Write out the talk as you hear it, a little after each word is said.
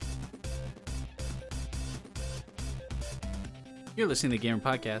You're listening to the Gamer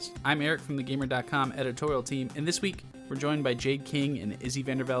Podcast. I'm Eric from the Gamer.com editorial team, and this week we're joined by Jade King and Izzy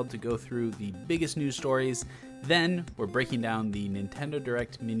Vandervelde to go through the biggest news stories. Then we're breaking down the Nintendo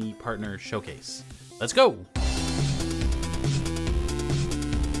Direct Mini Partner Showcase. Let's go!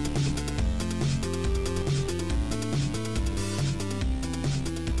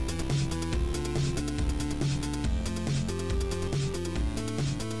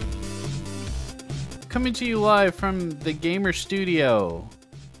 Coming to you live from the Gamer Studio,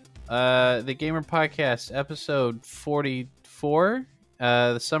 the Gamer Podcast, episode 44.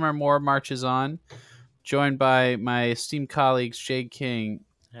 The summer more marches on, joined by my esteemed colleagues Jade King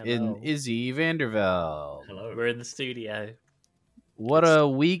and Izzy Vandervelde. Hello. We're in the studio. What a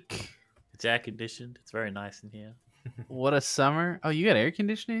week! It's air conditioned. It's very nice in here. What a summer! Oh, you got air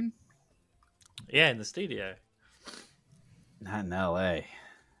conditioning? Yeah, in the studio. Not in LA.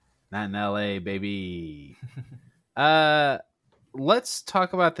 Not in LA, baby. Let's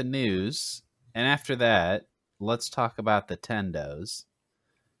talk about the news, and after that, let's talk about the Tendos.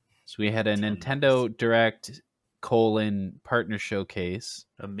 So we had a Nintendo Direct partner showcase.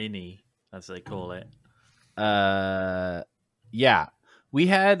 A mini, as they call it. Yeah. We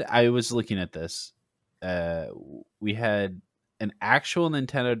had, I was looking at this. We had an actual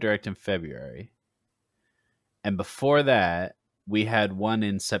Nintendo Direct in February. And before that, we had one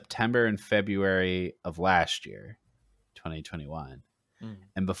in September and February of last year, 2021.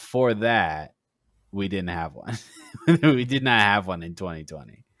 And before that, we didn't have one. We did not have one in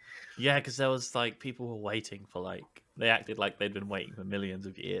 2020. Yeah, because there was like people were waiting for they acted like they'd been waiting for millions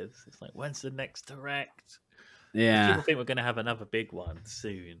of years. It's like, when's the next Direct? Yeah. People think we're going to have another big one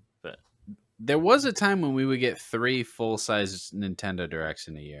soon, but there was a time when we would get 3 full-size Nintendo Directs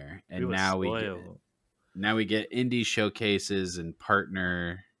in a year, and now we get indie showcases and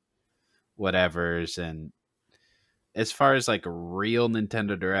partner whatevers. And as far as like real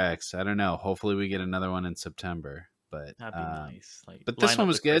Nintendo Directs, I don't know. Hopefully we get another one in September. But that'd be nice. But this one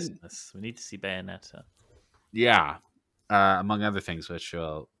was good. Christmas. We need to see Bayonetta. Yeah, among other things, which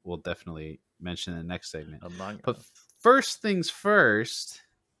we'll definitely mention in the next segment. But first things first,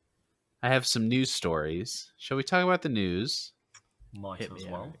 I have some news stories. Shall we talk about the news? Might as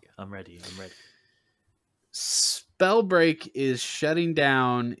well. Eric. I'm ready. Spellbreak is shutting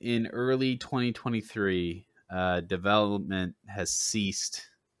down in early 2023. Development has ceased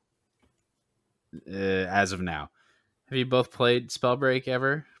as of now. Have you both played Spellbreak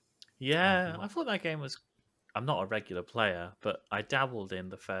ever? Yeah, I thought that game was... I'm not a regular player, but I dabbled in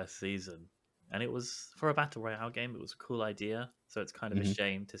the first season. And it was, for a Battle Royale game, it was a cool idea. So it's kind of a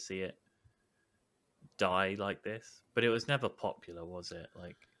shame to see it die like this. But it was never popular, was it?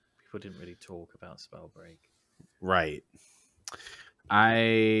 Like, people didn't really talk about Spellbreak. Right.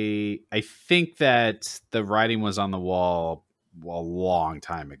 I think that the writing was on the wall a long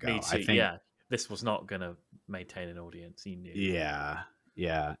time ago. Me too, I think, yeah. This was not going to maintain an audience. You knew.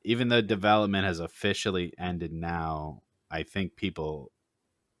 Yeah. Even though development has officially ended now, I think people,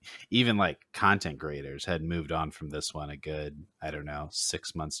 even like content creators, had moved on from this one a good,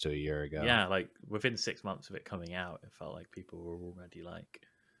 6 months to a year ago. Yeah, like within 6 months of it coming out, it felt like people were already like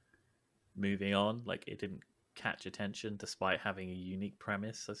moving on. Like it didn't catch attention despite having a unique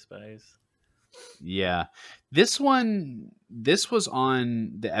premise, I suppose. Yeah. This was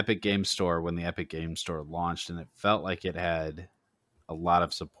on the Epic Game Store when the Epic Game Store launched, and it felt like it had a lot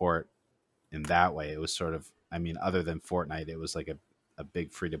of support in that way. It was sort of, other than Fortnite, it was like a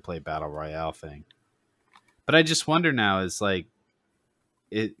big free-to-play battle royale thing. But I just wonder now,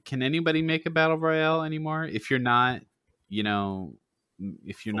 can anybody make a battle royale anymore? If you're not,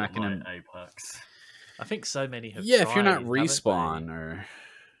 if you're not going to... Apex. I think so many have Yeah, tried, if you're not Respawn or...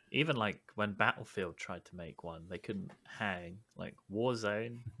 Even like when Battlefield tried to make one, they couldn't hang. Like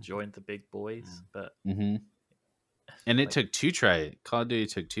Warzone joined the big boys, but... Mm-hmm. And it took 2 tries. Call of Duty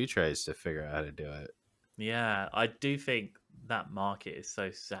took 2 tries to figure out how to do it. Yeah, I do think that market is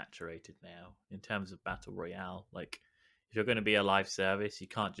so saturated now in terms of Battle Royale. Like, if you're going to be a live service, you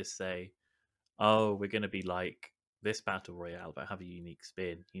can't just say, oh, we're going to be like this Battle Royale, but have a unique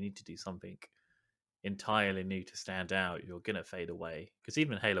spin. You need to do something entirely new to stand out. You're going to fade away. Because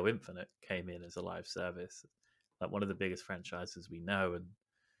even Halo Infinite came in as a live service, like one of the biggest franchises we know. And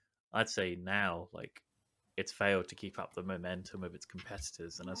I'd say now, like, it's failed to keep up the momentum of its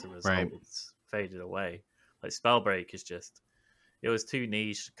competitors, and as a result, it's faded away. Like Spellbreak is just, it was too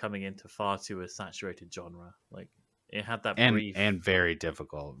niche coming into far too a saturated genre. Like it had that brief and very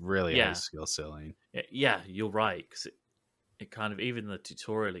difficult, really high skill ceiling. Yeah, you're right, because it kind of, even the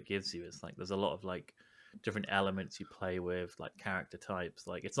tutorial it gives you, it's like there's a lot of like different elements you play with, like character types.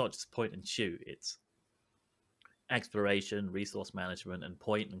 Like it's not just point and shoot; it's exploration, resource management, and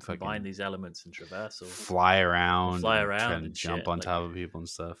point, and combine Fucking these elements in traversal, fly around, fly and try around to and jump shit. on Like, top of people and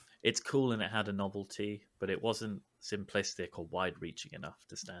stuff. it's cool and it had a novelty, but it wasn't simplistic or wide-reaching enough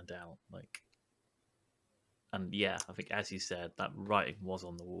to stand out. Like, and yeah, I think as you said, that writing was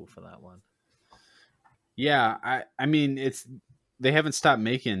on the wall for that one. Yeah, I mean, they haven't stopped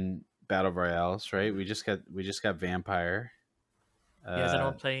making battle royales, right? We just got Vampire. Yeah, is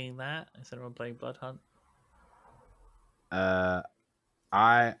anyone playing that? Is anyone playing Blood Hunt?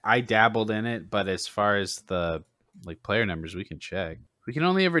 I dabbled in it, but as far as the like player numbers, we can check. We can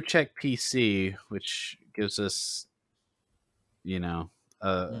only ever check PC, which gives us, not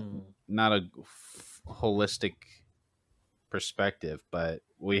a holistic perspective, but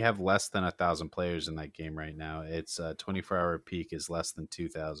we have less than 1,000 players in that game right now. Its 24-hour peak is less than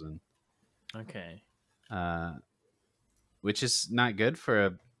 2,000. Okay. Which is not good for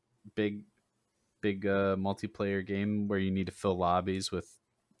a big multiplayer game where you need to fill lobbies with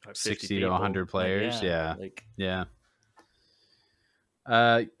Like 60 to 100 players. Yeah. Like, Yeah.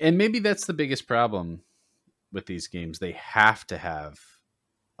 And maybe that's the biggest problem with these games. They have to have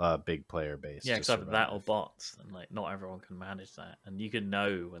a big player base. yeah, except for that or bots, and like not everyone can manage that, and you can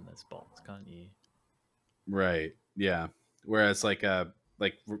know when there's bots, can't you? Right. Yeah. Whereas like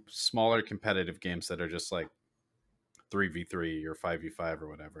smaller competitive games that are just like 3v3 or 5v5 or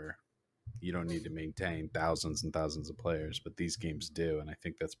whatever, you don't need to maintain thousands and thousands of players, but these games do, and I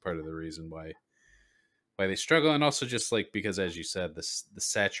think that's part of the reason why they struggle, and also just like because, as you said, the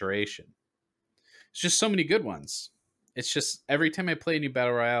saturation. It's just so many good ones. It's just every time I play a new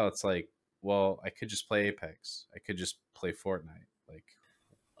battle royale, it's like, well, I could just play Apex. I could just play Fortnite. Like,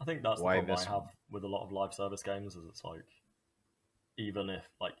 I think that's the problem I have with a lot of live service games. Is it's like, even if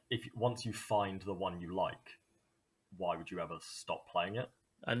once you find the one you like, why would you ever stop playing it?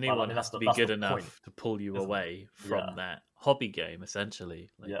 A new one has to be good enough to pull you away from that hobby game, essentially.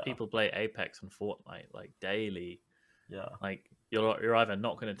 Like, people play Apex and Fortnite like daily. Yeah. Like, you're either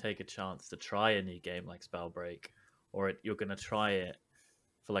not going to take a chance to try a new game like Spellbreak, or you're going to try it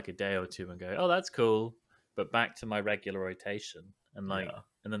for like a day or two and go, oh, that's cool, but back to my regular rotation. And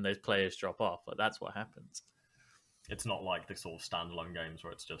and then those players drop off. But that's what happens. It's not like the sort of standalone games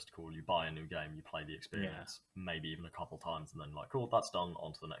where it's just cool. You buy a new game, you play the experience, maybe even a couple times, and then like, cool, that's done.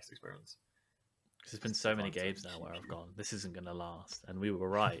 On to the next experience. Because there's been so many games now where I've gone, this isn't going to last, and we were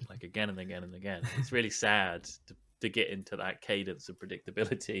right, like again and again and again. It's really sad to get into that cadence of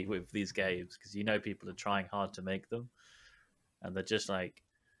predictability with these games, because people are trying hard to make them, and they're just like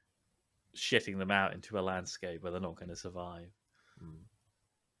shitting them out into a landscape where they're not going to survive.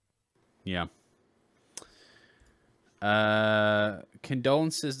 Yeah.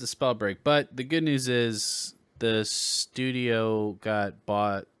 Condolences to Spellbreak, but the good news is the studio got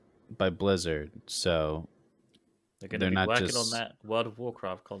bought by Blizzard, so they're going to be working on that World of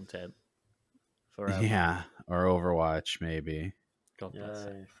Warcraft content forever. Yeah, or Overwatch maybe. God bless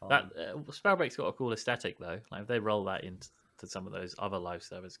it. That Spellbreak's got a cool aesthetic though. Like if they roll that into some of those other live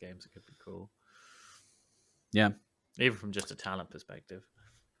service games, it could be cool. Yeah, even from just a talent perspective.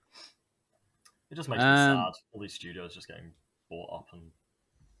 It just makes me sad. All these studios just getting bought up and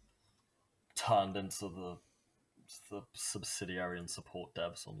turned into the subsidiary and support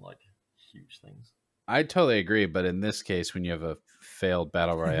devs on like huge things. I totally agree, but in this case, when you have a failed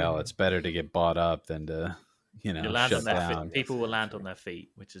battle royale, it's better to get bought up than to, shut down. People will land on their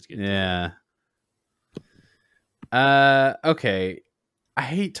feet, which is good. Yeah. Okay. I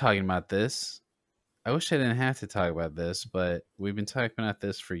hate talking about this. I wish I didn't have to talk about this, but we've been talking about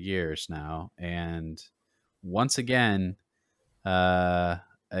this for years now. And once again, a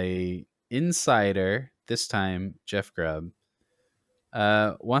insider, this time Jeff Grubb,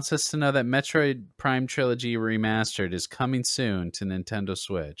 wants us to know that Metroid Prime Trilogy Remastered is coming soon to Nintendo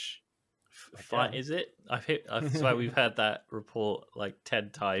Switch. Is it? I swear we've had that report like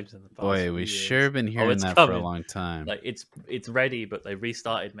 10 times in the past. Boy, we sure have been hearing that coming. for a long time. Like it's ready, but they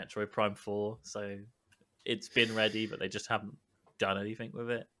restarted Metroid Prime 4, so it's been ready, but they just haven't done anything with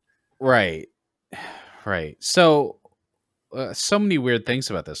it. Right. So so many weird things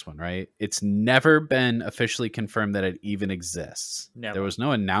about this one, right? It's never been officially confirmed that it even exists. Never. There was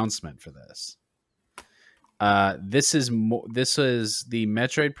no announcement for this. This is the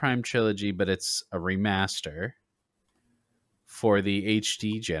Metroid Prime trilogy, but it's a remaster for the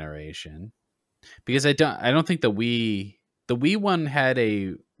HD generation. Because I don't think the Wii one had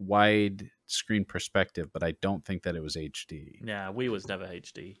a wide screen perspective, but I don't think that it was HD. Yeah, Wii was never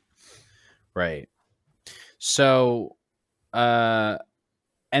HD. Right. So, and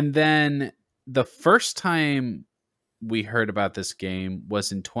then the first time we heard about this game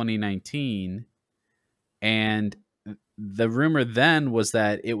was in 2019 And the rumor then was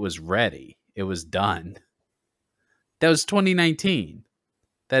that it was ready. It was done. That was 2019.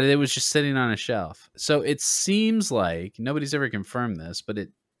 That it was just sitting on a shelf. So it seems like, nobody's ever confirmed this, but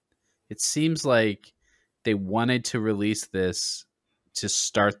it seems like they wanted to release this to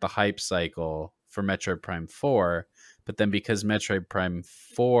start the hype cycle for Metroid Prime 4, but then because Metroid Prime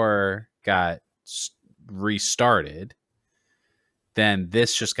 4 got restarted, then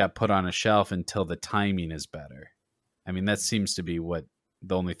this just got put on a shelf until the timing is better. I mean, that seems to be what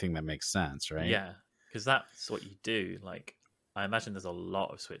the only thing that makes sense, right? Yeah, because that's what you do. Like, I imagine there's a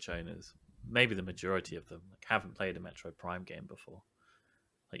lot of Switch owners, maybe the majority of them, like, haven't played a Metroid Prime game before.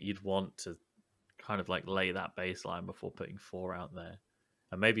 Like, you'd want to kind of like lay that baseline before putting 4 out there.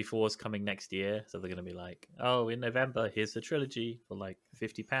 And maybe 4's coming next year, so they're going to be like, oh, in November, here's the trilogy for like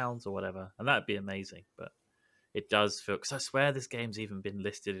 £50 or whatever. And that'd be amazing. But it does feel, because I swear this game's even been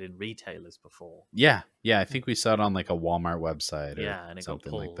listed in retailers before. Yeah, I think we saw it on like a Walmart website or and it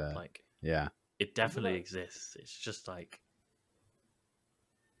something got pulled. like that. Like, yeah, it definitely exists. It's just like,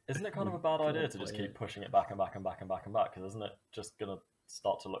 isn't it kind of a bad idea to just keep pushing it back and back and back and back and back? Because isn't it just gonna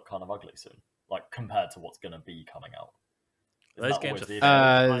start to look kind of ugly soon, like compared to what's gonna be coming out? Those games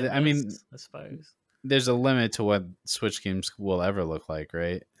are I mean, I suppose there's a limit to what Switch games will ever look like,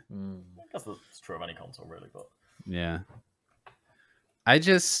 right? I guess that's true of any console, really. But yeah, I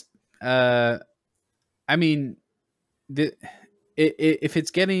just, I mean, if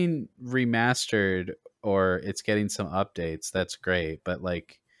it's getting remastered or it's getting some updates, that's great. But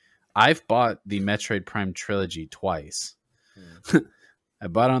like, I've bought the Metroid Prime trilogy twice. I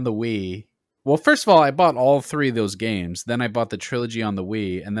bought on the Wii. Well, first of all, I bought all 3 of those games. Then I bought the trilogy on the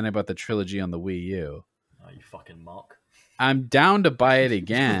Wii, and then I bought the trilogy on the Wii U. Oh, you fucking mark. I'm down to buy it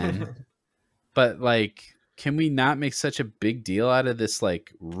again, but like, can we not make such a big deal out of this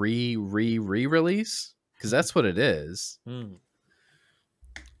like re-release? Because that's what it is. They've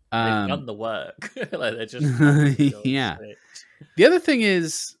done the work. Like, they're just yeah. The other thing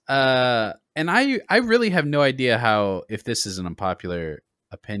is, and I really have no idea how, if this is an unpopular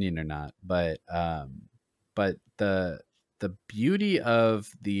opinion or not, but the beauty of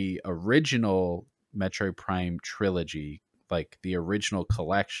the original Metroid Prime trilogy, like the original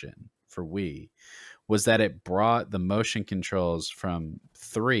collection for Wii, was that it brought the motion controls from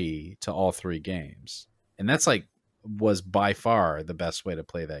 3 to all 3 games. And that's like, was by far the best way to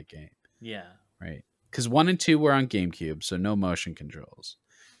play that game. Yeah. Right. Because 1 and 2 were on GameCube, so no motion controls.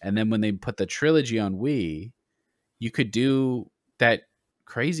 And then when they put the trilogy on Wii, you could do that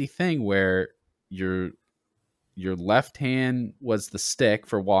crazy thing where your left hand was the stick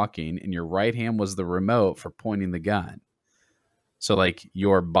for walking and your right hand was the remote for pointing the gun. So like,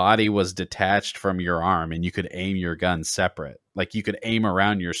 your body was detached from your arm and you could aim your gun separate. Like, you could aim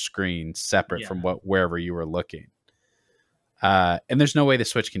around your screen separate from wherever you were looking. And there's no way the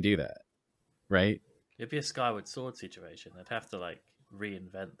Switch can do that, right? It'd be a Skyward Sword situation. They'd have to like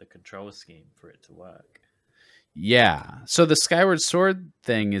reinvent the control scheme for it to work. Yeah. So the Skyward Sword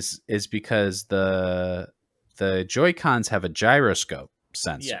thing is because the Joy-Cons have a gyroscope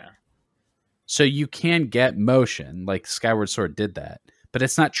sensor. Yeah. So you can get motion, like Skyward Sword did that, but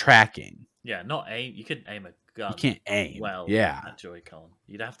it's not tracking. Yeah, not aim. You couldn't aim a gun. You can't aim. Well, yeah. At Joy-Con,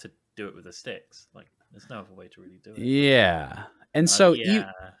 you'd have to do it with the sticks. Like, there's no other way to really do it. Yeah, and so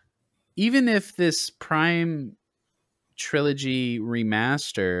even if this Prime trilogy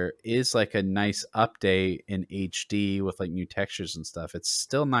remaster is like a nice update in HD with like new textures and stuff, it's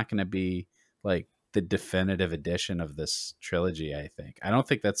still not going to be like the definitive edition of this trilogy. I don't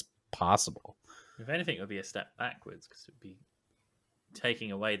think that's possible. If anything, it would be a step backwards, because it would be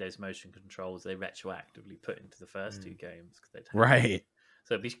taking away those motion controls they retroactively put into the first 2 games. Right.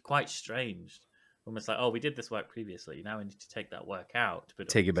 So it'd be quite strange. Almost like, oh, we did this work previously. Now we need to take that work out to put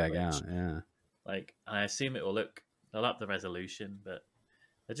take it back out. Yeah. Like, I assume it will look. They'll up the resolution, but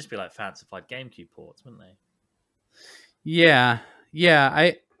they'll just be like fancified GameCube ports, wouldn't they? Yeah.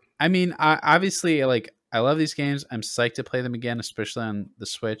 I mean, obviously, like, I love these games. I'm psyched to play them again, especially on the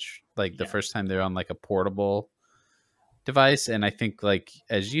Switch. Like, the first time they're on like a portable device, and I think, like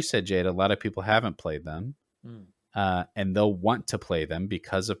as you said, Jade, a lot of people haven't played them, and they'll want to play them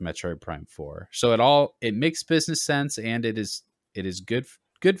because of Metroid Prime 4. So it makes business sense, and it is good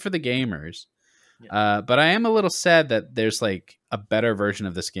for the gamers. Yeah. But I am a little sad that there's like a better version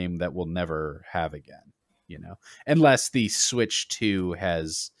of this game that we'll never have again, unless the Switch 2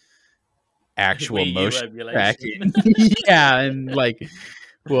 has actual motion tracking. Yeah, and like,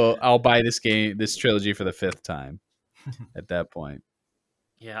 well, I'll buy this trilogy for the 5th time at that point.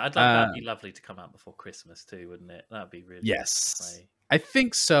 Yeah, that'd be lovely to come out before Christmas too, wouldn't it? That'd be really yes. I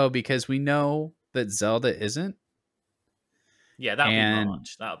think so, because we know that Zelda isn't. Yeah, that'll be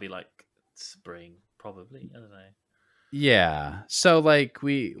March. That'll be like spring, probably. I don't know. Yeah. So like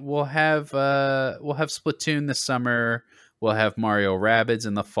we'll have Splatoon this summer. We'll have Mario Rabbids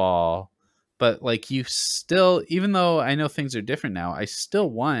in the fall. But like you still, even though I know things are different now, I still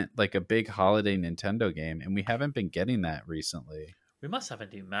want like a big holiday Nintendo game, and we haven't been getting that recently. We must have a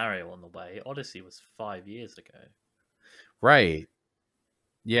new Mario on the way. Odyssey was 5 years ago. Right.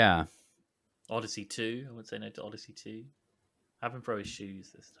 Yeah. Odyssey 2. I would say no to Odyssey 2. Have him throw his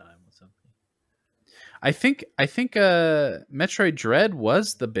shoes this time or something. I think Metroid Dread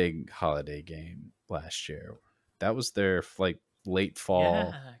was the big holiday game last year. That was their like late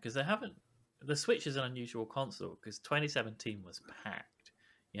fall. Yeah, because they haven't. The Switch is an unusual console because 2017 was packed.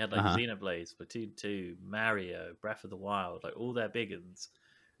 You had like Xenoblade, Splatoon 2, Mario, Breath of the Wild, like all their big ones.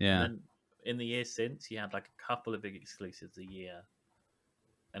 Yeah. And then in the years since, you had like a couple of big exclusives a year,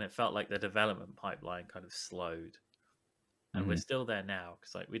 and it felt like the development pipeline kind of slowed. And we're still there now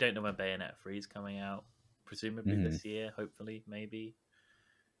because like we don't know when Bayonetta 3 is coming out. Presumably this year, hopefully, maybe.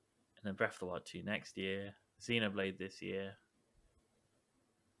 And then Breath of the Wild 2 next year. Xenoblade this year.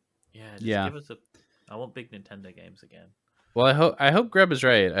 Yeah, give us I want big Nintendo games again. Well, I hope Grub is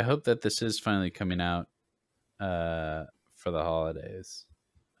right. I hope that this is finally coming out for the holidays.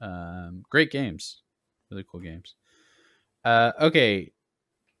 Great games. Really cool games. Okay.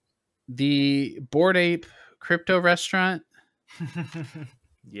 The Bored Ape crypto restaurant.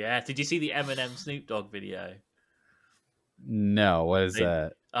 Yeah. Did you see the Eminem Snoop Dogg video? No. What is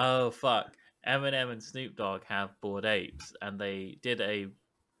that? Oh, fuck. Eminem and Snoop Dogg have Bored Apes, and they did a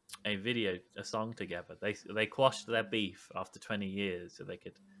video, a song together. They quashed their beef after 20 years so they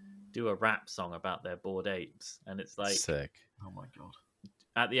could do a rap song about their Bored Apes. And it's like... Sick. Oh, my God.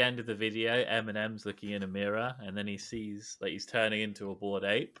 At the end of the video, Eminem's looking in a mirror, and then he sees that he's turning into a Bored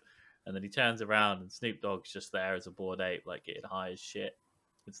Ape. And then he turns around and Snoop Dogg's just there as a Bored Ape, like getting high as shit.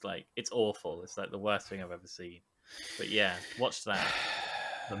 It's like, it's awful. It's like the worst thing I've ever seen. But yeah, watch that.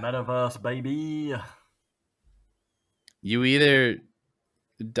 The metaverse, baby. You either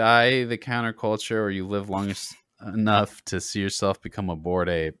die the counterculture or you live long enough to see yourself become a Bored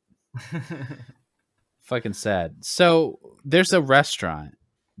Ape. Fucking sad. So there's a restaurant.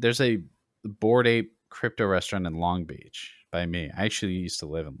 There's a Bored Ape crypto restaurant in Long Beach. By me. I actually used to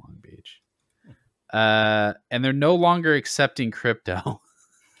live in Long Beach. And they're no longer accepting crypto.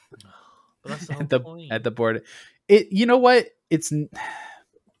 But that's the whole point. At the board. You know what? It's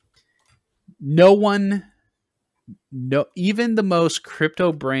even the most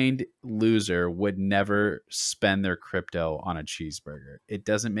crypto-brained loser would never spend their crypto on a cheeseburger. It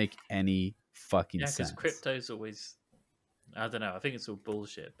doesn't make any fucking sense. Yeah, because crypto's always, I don't know, I think it's all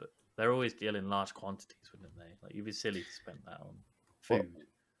bullshit, but they're always dealing large quantities, wouldn't they? Like, you'd be silly to spend that on food.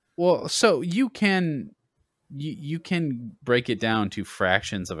 Well, so you can break it down to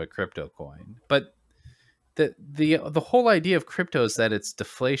fractions of a crypto coin, but the whole idea of crypto is that it's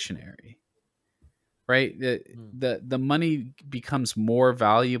deflationary, right? The money becomes more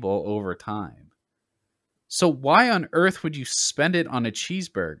valuable over time. So why on earth would you spend it on a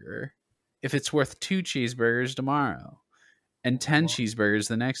cheeseburger if it's worth 2 cheeseburgers tomorrow? And 10 cheeseburgers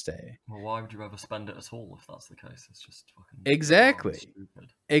the next day. Well, why would you ever spend it at all if that's the case? It's just fucking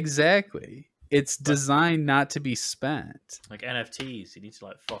Exactly. It's designed not to be spent. Like NFTs, you need to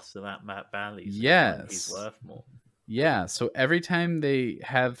like foster that value. So yes. Worth more. Yeah. So every time they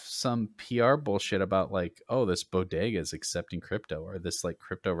have some PR bullshit about like, oh, this bodega is accepting crypto or this like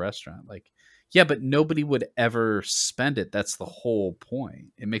crypto restaurant, like, yeah, but nobody would ever spend it. That's the whole point.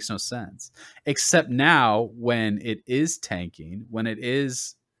 It makes no sense. Except now when it is tanking, when it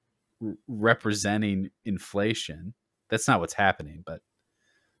is representing inflation, that's not what's happening. But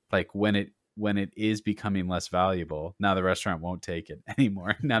like when it is becoming less valuable, now the restaurant won't take it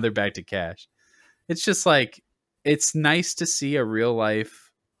anymore. Now they're back to cash. It's just like, it's nice to see a real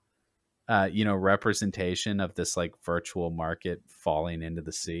life, representation of this like virtual market falling into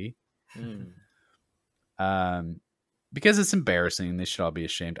the sea. Because it's embarrassing. They should all be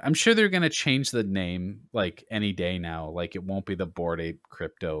ashamed. I'm sure they're going to change the name like any day now. Like it won't be the Bored Ape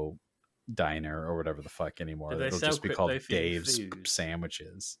Crypto Diner or whatever the fuck anymore. It'll just be called Dave's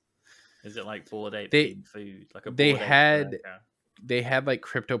Sandwiches. Is it like Bored Ape food? Like a they had like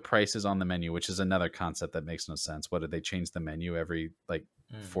crypto prices on the menu, which is another concept that makes no sense. What did they change the menu every like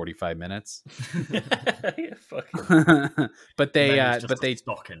 45 minutes? Yeah, fucking. But they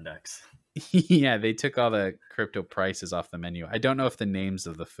stock index. Yeah, they took all the crypto prices off the menu. I don't know if the names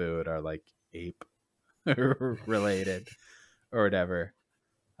of the food are like ape related or whatever.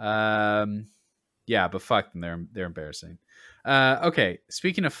 Yeah, but fuck them. They're embarrassing. Okay,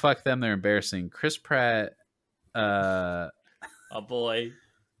 speaking of fuck them, they're embarrassing. Chris Pratt, Our boy,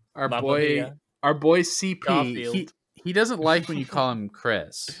 our Mamma boy, Mia. our boy CP. Garfield. He doesn't like when you call him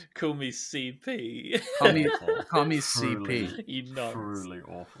Chris. Call me CP. Call me Truly, CP. You nuts. Truly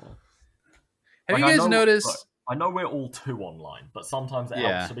awful. Have you guys noticed? Look, I know we're all too online, but sometimes it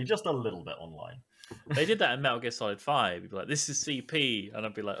helps to be just a little bit online. They did that in Metal Gear Solid 5. You'd be like, this is CP. And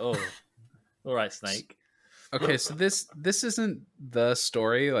I'd be like, oh, all right, Snake. Okay, so this isn't the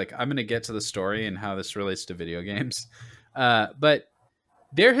story. Like, I'm going to get to the story and how this relates to video games. But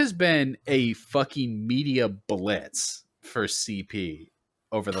there has been a fucking media blitz for CP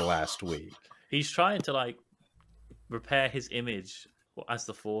over the last week. He's trying to, like, repair his image as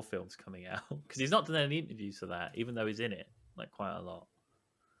the 4 film's coming out. Because he's not done any interviews for that, even though he's in it, like, quite a lot.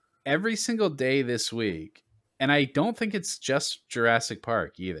 Every single day this week, and I don't think it's just Jurassic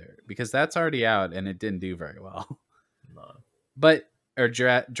Park either, because that's already out and it didn't do very well. No. But, or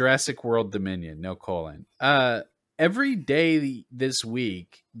Jurassic World Dominion, no colon. Every day this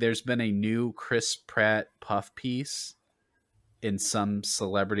week, there's been a new Chris Pratt puff piece in some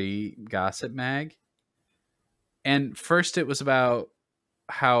celebrity gossip mag. And first it was about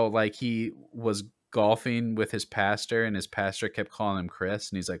how, like, he was golfing with his pastor and his pastor kept calling him Chris.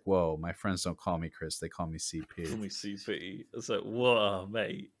 And he's like, whoa, my friends don't call me Chris. They call me CP. Call me CP. It's like, whoa,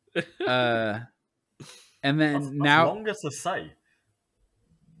 mate. And then That's now... longer to say.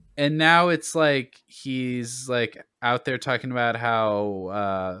 And now it's like he's like out there talking about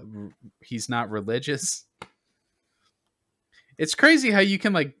how he's not religious. It's crazy how you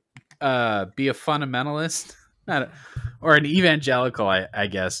can like be a fundamentalist, or an evangelical, I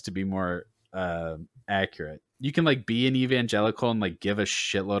guess, to be more accurate. You can like be an evangelical and like give a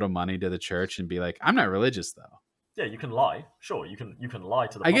shitload of money to the church and be like, I'm not religious though. Yeah, you can lie. Sure, you can lie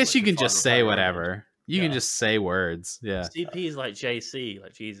to the I guess you public can just say whatever. You can just say words. Yeah. CP is like JC,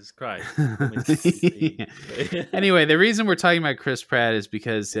 like Jesus Christ. Anyway, the reason we're talking about Chris Pratt is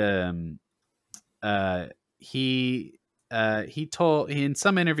because he in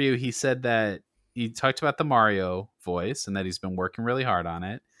some interview he said that he talked about the Mario voice and that he's been working really hard on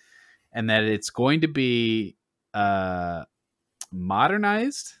it, and that it's going to be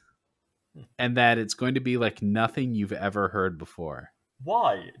modernized, and that it's going to be like nothing you've ever heard before.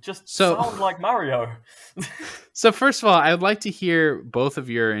 Why? Just sound like Mario. So first of all, I'd like to hear both of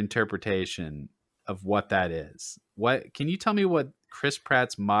your interpretation of what that is. What can you tell me what Chris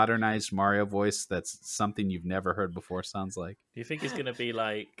Pratt's modernized Mario voice that's something you've never heard before sounds like? Do you think it's going to be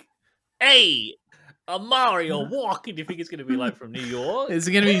like, hey, a Mario walking? Do you think it's going to be like from New York? Is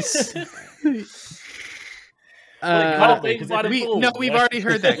it going to be... we've already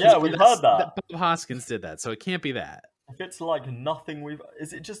heard that. Yeah, we've heard that. Bob Hoskins did that, so it can't be that. If it's like nothing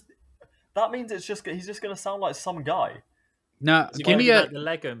is it just, that means he's just going to sound like some guy. No, give me like the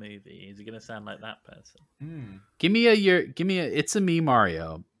Lego movie. Is he going to sound like that person? Give me a it's a me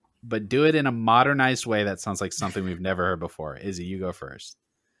Mario, but do it in a modernized way that sounds like something we've never heard before. Izzy, you go first.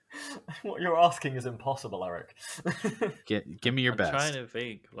 What you're asking is impossible, Eric. Give me your best. I'm trying to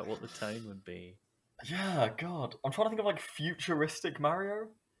think like what the tone would be. Yeah, God, I'm trying to think of like futuristic Mario.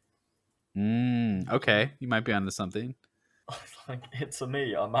 Okay, you might be onto something. Like, it's a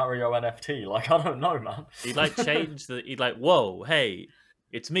Mario NFT. Like, I don't know, man. He'd like change he'd like, whoa, hey,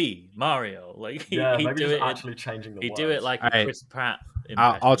 it's me, Mario. Like, he'd maybe do it actually changing the words. He'd do it like right. Chris Pratt.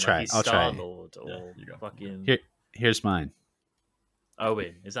 I'll try. Like I'll try. Star-Lord or fucking. Here's mine.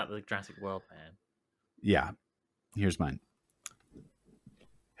 Owen, is that the Jurassic World man? Yeah, here's mine.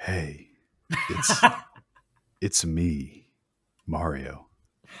 Hey, it's me, Mario.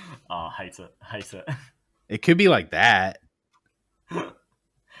 Oh, hate it. It could be like that.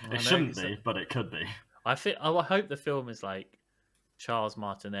 It shouldn't be, but it could be. I hope the film is like Charles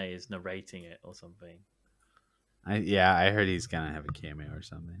Martinet is narrating it or something. I heard he's gonna have a cameo or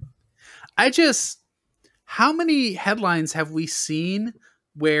something. How many headlines have we seen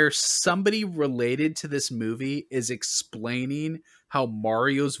where somebody related to this movie is explaining how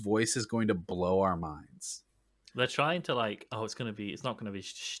Mario's voice is going to blow our minds? They're trying to like, it's not gonna be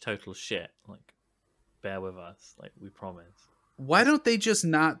total shit. Like, bear with us, like we promise. Why don't they just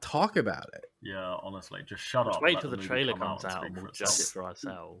not talk about it? Yeah, honestly, just shut up. Wait till the trailer comes out and we'll judge it for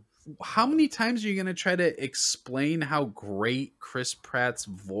ourselves. How many times are you going to try to explain how great Chris Pratt's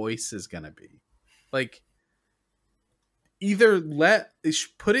voice is going to be? Like, either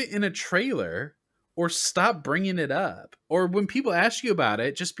put it in a trailer or stop bringing it up. Or when people ask you about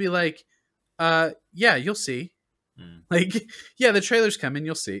it, just be like, yeah, you'll see. Like, yeah, the trailer's coming,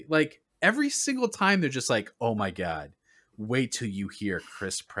 you'll see. Like, every single time they're just like, oh my God, wait till you hear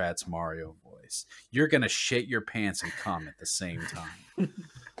Chris Pratt's Mario voice. noise. You're gonna shit your pants and come at the same time.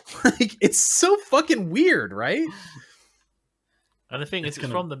 Like, it's so fucking weird, right? And the thing is, it's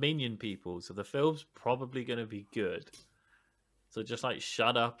from the Minion people, so the film's probably going to be good. So just like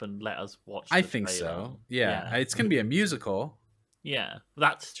shut up and let us watch. I think so. Yeah, it's going to be a musical. Yeah,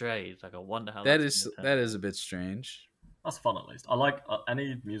 that's strange. Like, I wonder how that is a bit strange. That's fun, at least. I like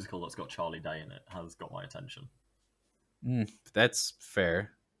any musical that's got Charlie Day in it has got my attention. That's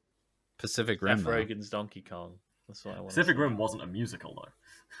fair. Pacific Rim. Rogen's Donkey Kong. That's what I want. Pacific Rim wasn't a musical though.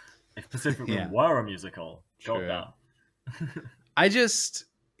 If Pacific Rim were a musical, goddamn.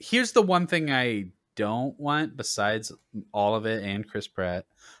 Here's the one thing I don't want besides all of it and Chris Pratt.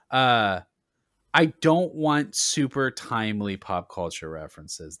 I don't want super timely pop culture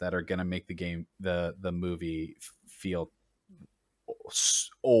references that are going to make the movie feel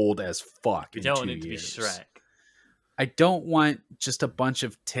old as fuck. You don't want it to be Shrek. I don't want just a bunch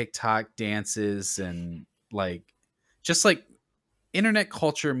of TikTok dances and just internet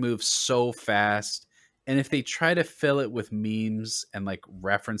culture moves so fast. And if they try to fill it with memes and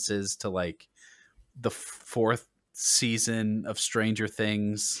references to the 4th season of Stranger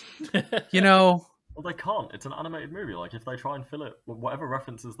Things, Well, they can't. It's an animated movie. If they try and fill it, whatever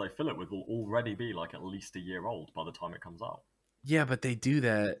references they fill it with will already be at least a year old by the time it comes out. Yeah, but they do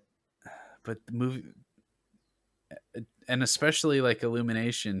that. But the movie, and especially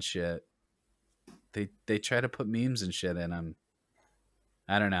Illumination shit, they try to put memes and shit in them.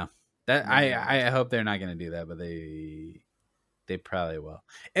 I don't know. That I hope they're not going to do that, but they probably will.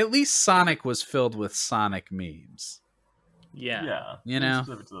 At least Sonic was filled with Sonic memes. Yeah.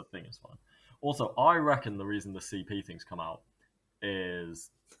 Specific to the thing is fine. Also, I reckon the reason the CP things come out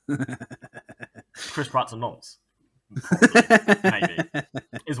is Chris Pratt's a nonce. Maybe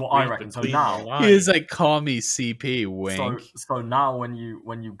is what I reckon. So now he's call me CP, wink. So now when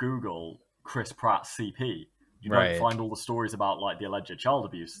you Google Chris Pratt CP, you don't find all the stories about the alleged child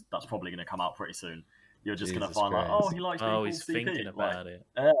abuse. That's probably going to come out pretty soon. You're just going to find he likes being called he's CP. Thinking about it.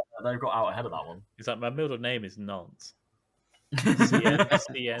 They've got out ahead of that one. He's my middle name is Nonce.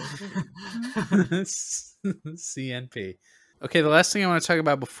 CNP. Okay, the last thing I want to talk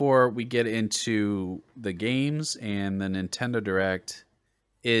about before we get into the games and the Nintendo Direct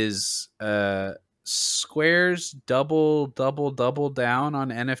is Square's double down on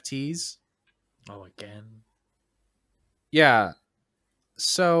NFTs. Oh, again. Yeah.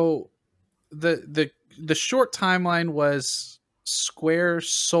 So the short timeline was Square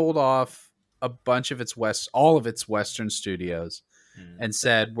sold off a bunch of all of its Western studios and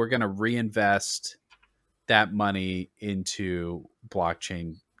said, we're going to reinvest that money into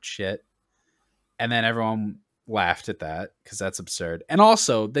blockchain shit. And then everyone laughed at that because that's absurd. And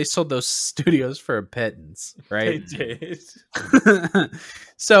also they sold those studios for a pittance, right? They did.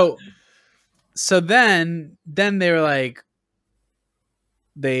 So then they were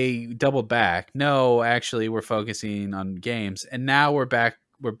they doubled back. No, actually we're focusing on games. And now we're back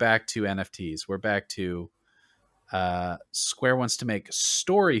to NFTs. We're back to Square wants to make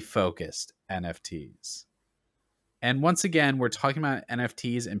story-focused NFTs. And once again, we're talking about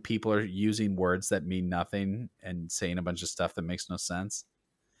NFTs and people are using words that mean nothing and saying a bunch of stuff that makes no sense.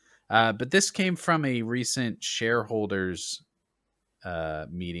 But this came from a recent shareholders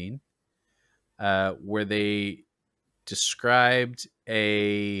meeting where they described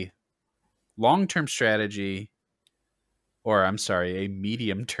a long-term strategy, or I'm sorry, a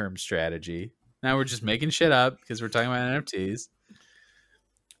medium-term strategy. Now we're just making shit up because we're talking about NFTs.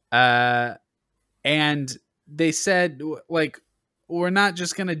 And they said, we're not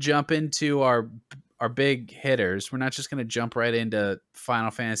just going to jump into our big hitters. We're not just going to jump right into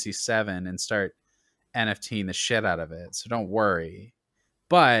Final Fantasy VII and start NFTing the shit out of it. So don't worry.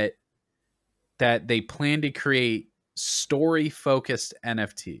 But that they plan to create story-focused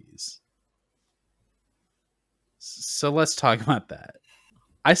NFTs. So let's talk about that.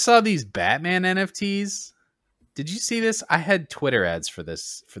 I saw these Batman NFTs. Did you see this? I had Twitter ads for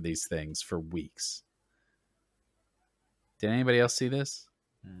these things for weeks. Did anybody else see this?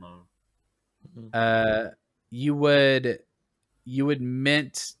 No. You would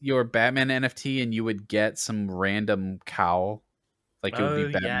mint your Batman NFT and you would get some random cowl. It would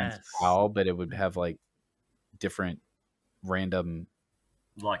be Batman's cowl, but it would have different random.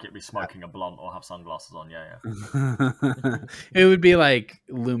 It'd be smoking a blunt or have sunglasses on. Yeah. It would be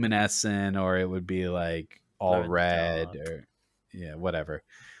luminescent, or it would be all red, or whatever.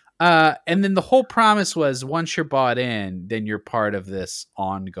 And then the whole promise was once you're bought in, then you're part of this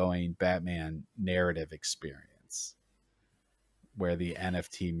ongoing Batman narrative experience where the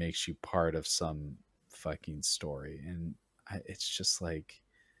NFT makes you part of some fucking story. And it's just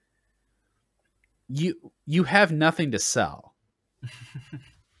you have nothing to sell.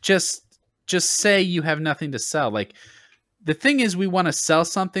 just say you have nothing to sell. Like, the thing is, we want to sell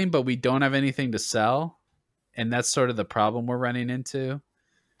something, but we don't have anything to sell. And that's sort of the problem we're running into.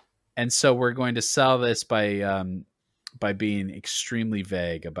 And so we're going to sell this by being extremely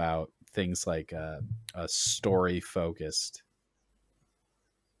vague about things like a story focused.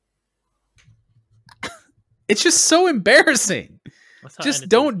 It's just so embarrassing. Just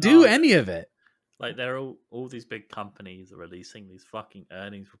don't do any of it. Like, they're all these big companies are releasing these fucking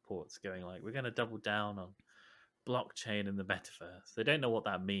earnings reports going like, we're going to double down on blockchain in the metaverse. They don't know what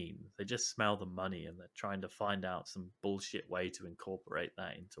that means. They just smell the money and they're trying to find out some bullshit way to incorporate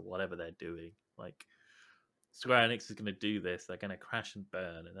that into whatever they're doing. Like, Square Enix is going to do this. They're going to crash and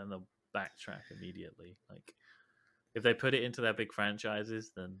burn, and then they'll backtrack immediately. Like, if they put it into their big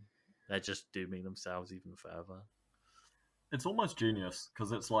franchises, then they're just dooming themselves even further. It's almost genius,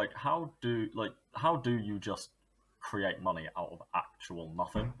 because it's like, how do you just create money out of actual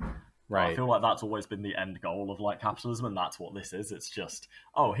nothing? Right. I feel like that's always been the end goal of like capitalism, and that's what this is. It's just,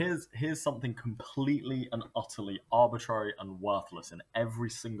 oh, here's something completely and utterly arbitrary and worthless in every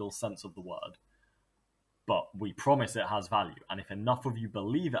single sense of the word. But we promise it has value, and if enough of you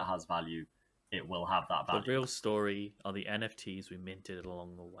believe it has value, it will have that value. The real story are the NFTs we minted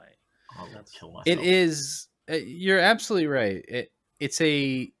along the way. I will kill myself. It is. You're absolutely right. It's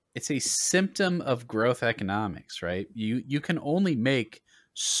a symptom of growth economics, right? You can only make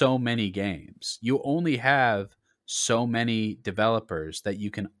so many games. You only have so many developers that you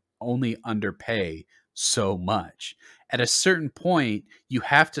can only underpay so much. At a certain point, you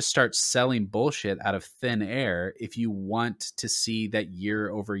have to start selling bullshit out of thin air if you want to see that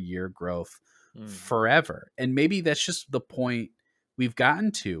year-over-year growth forever. And maybe that's just the point we've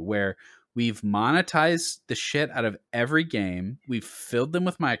gotten to, where we've monetized the shit out of every game. We've filled them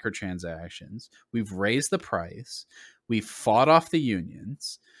with microtransactions. We've raised the price. We've fought off the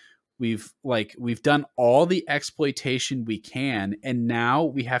unions. We've done all the exploitation we can, and now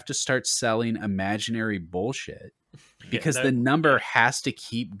we have to start selling imaginary bullshit because the number has to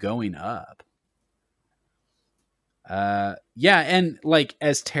keep going up. And like,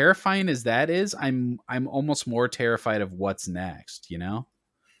 as terrifying as that is, I'm almost more terrified of what's next, you know?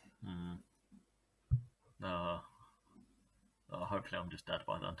 Hopefully I'm just dead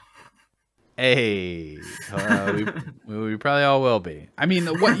by then. Hey, we probably all will be. I mean,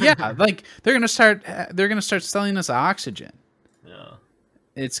 what? Yeah, like they're gonna start selling us oxygen. Yeah,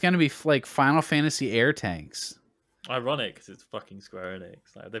 it's gonna be like Final Fantasy air tanks. Ironic, because it's fucking Square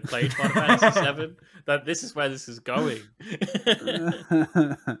Enix. Like, they played Final Fantasy VII. That this is where this is going.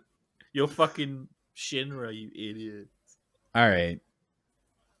 You're fucking Shinra, you idiot. All right.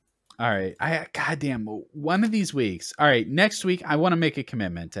 Goddamn, one of these weeks. All right, next week, I want to make a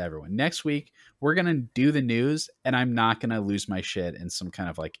commitment to everyone. Next week, we're going to do the news, and I'm not going to lose my shit in some kind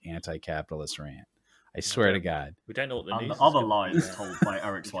of like anti-capitalist rant. I swear to God. We don't know what the news the is. Other lies told by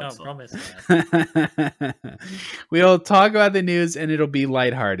Eric Schweitzer. Can't promise that. We'll talk about the news, and it'll be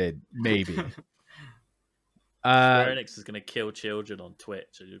lighthearted, maybe. Square Enix is going to kill children on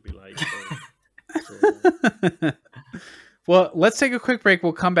Twitch, and you'll be like... Well, let's take a quick break.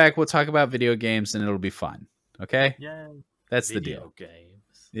 We'll come back. We'll talk about video games, and it'll be fun. Okay? Yeah. That's video the deal.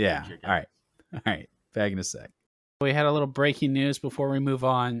 Games. Yeah. All right. Back in a sec. We had a little breaking news before we move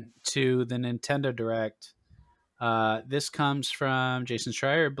on to the Nintendo Direct. This comes from Jason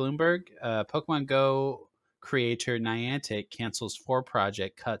Schreier at Bloomberg. Pokemon Go creator Niantic cancels 4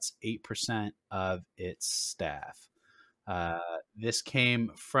 project, cuts 8% of its staff. This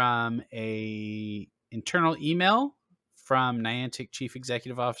came from a internal email from Niantic Chief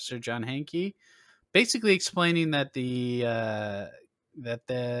Executive Officer John Hanke, basically explaining that they're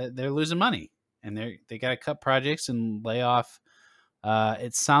losing money and they got to cut projects and lay off.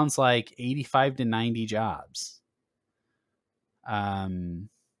 It sounds like 85 to 90 jobs. Hanke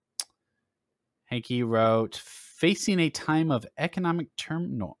wrote, facing a time of economic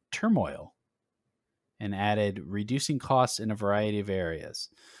turmoil, and added, reducing costs in a variety of areas.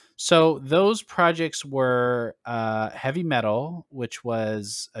 So those projects were Heavy Metal, which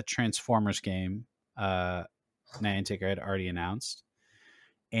was a Transformers game Niantic had already announced,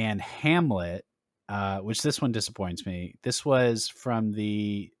 and Hamlet, which this one disappoints me. This was from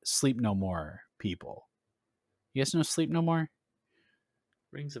the Sleep No More people. You guys know Sleep No More?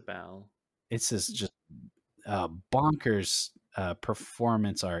 Rings a bell. It's this just bonkers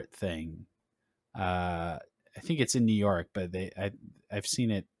performance art thing. I think it's in New York, but I've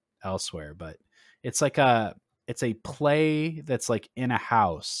seen it elsewhere. But it's like it's a play that's like in a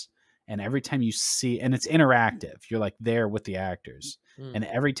house, and every time you see, and it's interactive, you're like there with the actors, And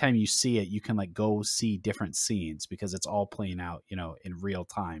every time you see it, you can like go see different scenes because it's all playing out, in real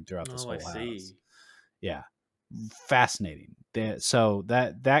time throughout this whole house. Yeah. Fascinating. So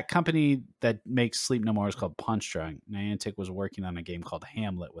that company that makes Sleep No More is called Punch Drunk. Niantic was working on a game called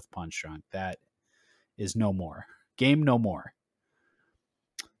Hamlet with Punch Drunk. That is no more. Game no more.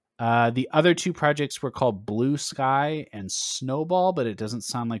 The other two projects were called Blue Sky and Snowball, but it doesn't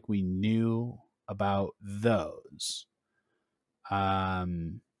sound like we knew about those. But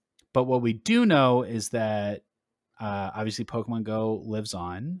what we do know is that obviously Pokemon Go lives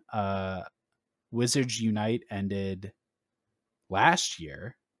on. Wizards Unite ended last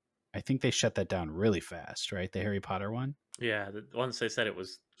year. I think they shut that down really fast, right? The Harry Potter one. Yeah, once they said it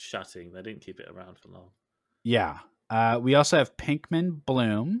was shutting, they didn't keep it around for long. Yeah. We also have Pinkman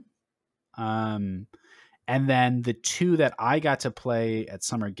Bloom. And then the two that I got to play at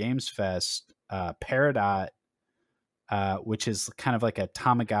Summer Games Fest, Peridot, which is kind of like a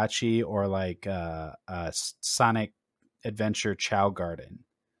Tamagotchi or like a Sonic Adventure Chow Garden,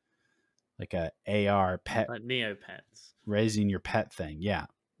 like a AR pet, like Neopets, raising your pet thing. Yeah,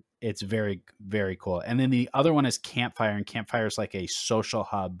 it's very, very cool. And then the other one is Campfire, and Campfire is like a social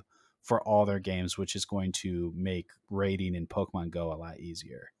hub for all their games, which is going to make raiding in Pokemon Go a lot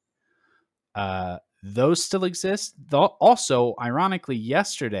easier. Those still exist. Also, ironically,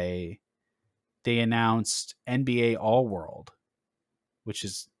 yesterday they announced NBA All World, which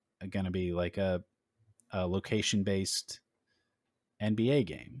is going to be like a location-based NBA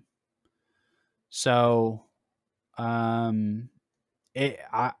game. So,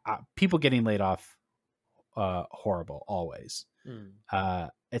 people getting laid off, horrible always.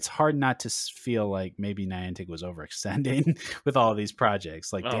 It's hard not to feel like maybe Niantic was overextending with all of these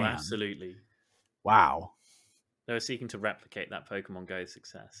projects. Like, damn, absolutely. Wow. They were seeking to replicate that Pokemon Go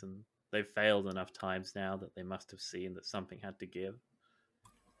success, and they've failed enough times now that they must have seen that something had to give.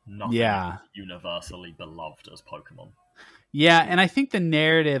 Nothing is universally beloved as Pokemon. Yeah, and I think the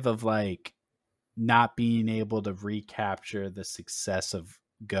narrative of like not being able to recapture the success of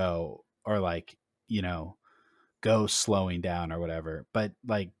Go, or like, Go slowing down or whatever, but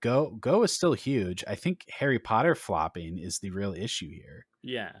like Go is still huge. I think Harry Potter flopping is the real issue here.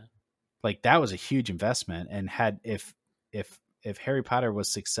 Yeah. Like that was a huge investment, and if Harry Potter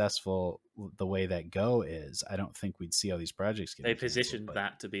was successful the way that Go is, I don't think we'd see all these projects get. They positioned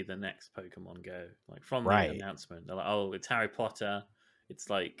that to be the next Pokemon Go, like from the announcement. They're like, "Oh, it's Harry Potter. It's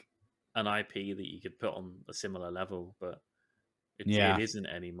like an IP that you could put on a similar level, but it isn't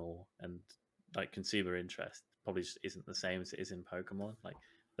anymore." And like consumer interest probably just isn't the same as it is in Pokemon. Like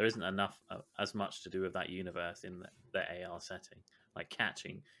there isn't enough as much to do with that universe in the AR setting. Like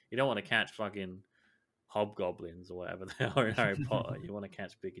catching, you don't want to catch fucking hobgoblins or whatever they are in Harry Potter. You want to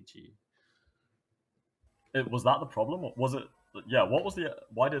catch Pikachu. Was that the problem? Or was it? Yeah.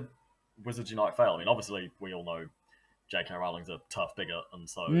 Why did Wizards Unite fail? I mean, obviously we all know J.K. Rowling's a turf bigot, and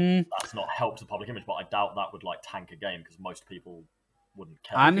so that's not helped the public image. But I doubt that would like tank a game because most people wouldn't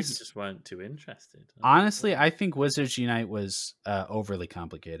care. People just weren't too interested. Honestly, I think Wizards Unite was overly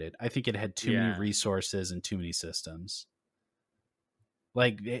complicated. I think it had too many resources and too many systems.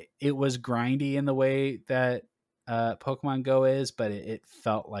 Like it was grindy in the way that Pokemon Go is, but it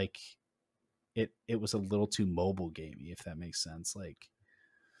felt like it was a little too mobile gamey, if that makes sense. Like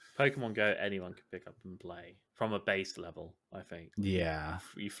Pokemon Go, anyone could pick up and play from a base level, I think. Yeah,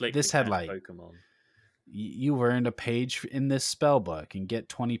 you flick this had like Pokemon. You earned a page in this spell book and get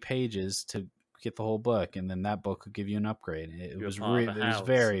 20 pages to get the whole book, and then that book would give you an upgrade. It was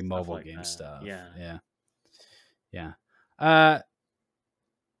very mobile game that. stuff. Yeah.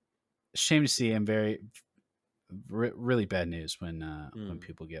 Shame to see. I'm really bad news when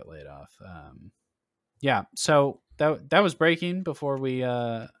people get laid off. So that was breaking before we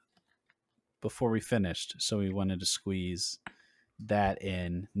finished. So we wanted to squeeze that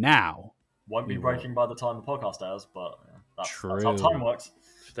in now. Won't be breaking by the time the podcast airs, but that's how time works.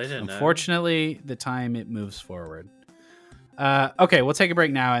 Unfortunately, the time it moves forward. Okay, we'll take a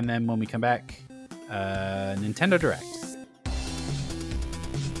break now, and then when we come back, Nintendo Direct.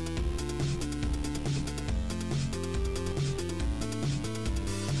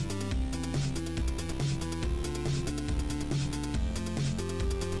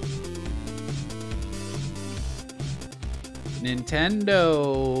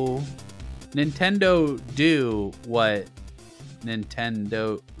 Nintendo do what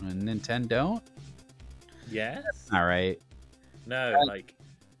Nintendo? Yes. All right. No,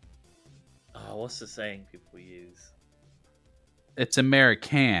 what's the saying people use? It's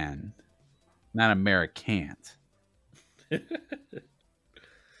American, not Americant.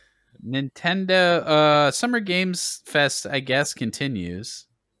 Nintendo Summer Games Fest, I guess, continues.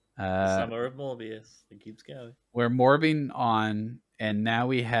 The Summer of Morbius. It keeps going. We're morbing on, and now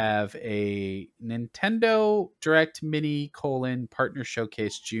we have a Nintendo Direct Mini Partner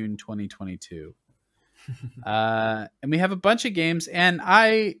Showcase June 2022. And we have a bunch of games, and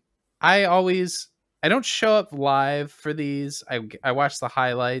I don't show up live for these. I watch the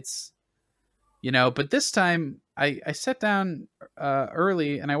highlights, but this time I sat down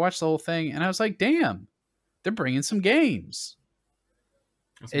early and I watched the whole thing, and I was like, damn, they're bringing some games.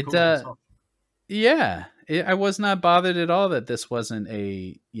 I was not bothered at all that this wasn't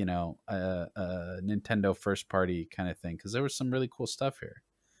a Nintendo first party kind of thing, because there was some really cool stuff here.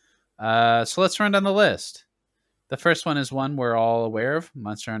 So let's run down the list. The first one is one we're all aware of.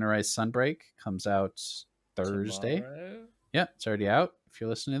 Monster Hunter Rise Sunbreak comes out Thursday. Tomorrow? Yeah, it's already out. If you're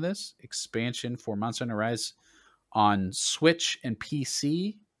listening to this, expansion for Monster Hunter Rise on Switch and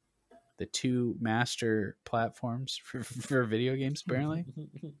PC, the two master platforms for video games, apparently.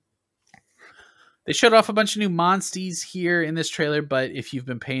 They showed off a bunch of new monsties here in this trailer, but if you've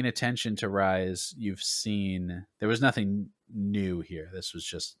been paying attention to Rise, you've seen there was nothing new here. This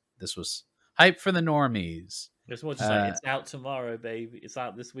was hype for the normies. It's more just like, it's out tomorrow, baby. It's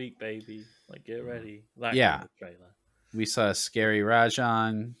out this week, baby. Like, get ready. That Yeah. kind of trailer. We saw Scary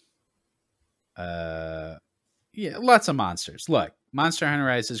Rajang. Lots of monsters. Look, Monster Hunter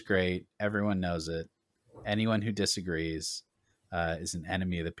Rise is great. Everyone knows it. Anyone who disagrees is an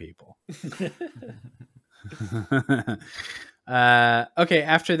enemy of the people. Okay,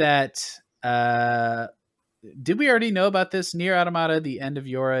 after that, did we already know about this? Nier Automata, the End of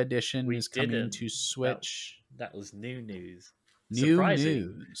Yora edition is coming to Switch. That was new news. New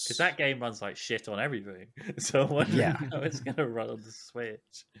Surprising, news. because that game runs like shit on everything. So I wonder how it's going to run on the Switch.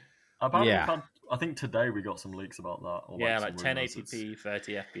 Apparently, I think today we got some leaks about that. Or like 1080p,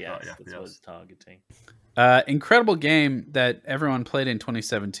 30 FPS. That's what it's targeting. Incredible game that everyone played in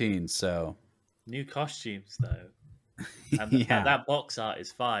 2017. So new costumes though, and that box art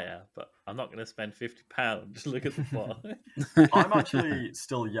is fire. But I'm not going to spend £50. Look at the box. I'm actually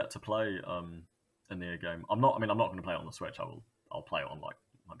still yet to play a Nier game. I'm not going to play it on the Switch. I'll play it on like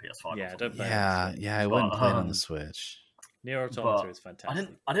my PS5. Yeah, don't play. I wouldn't play it on the Switch. Nier Automata is fantastic.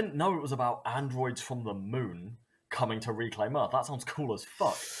 I didn't know it was about androids from the moon coming to reclaim Earth. That sounds cool as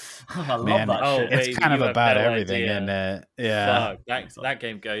fuck. I love that shit. It's kind of about everything, isn't it? Yeah. That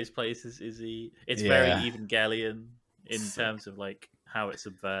game goes places, Izzy. It's very Evangelion in terms of like how it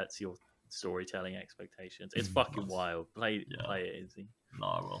subverts your storytelling expectations. It's fucking wild. Play it, Izzy. No,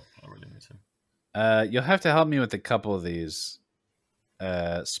 I will. I really need to. You'll have to help me with a couple of these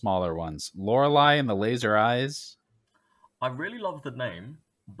smaller ones. Lorelei and the Laser Eyes. I really love the name,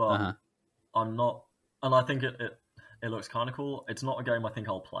 but I'm not, and I think it looks kind of cool. It's not a game I think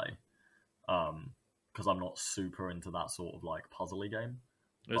I'll play, because I'm not super into that sort of like puzzly game.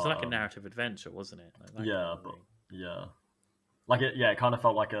 It was like a narrative adventure, wasn't it? Like it kind of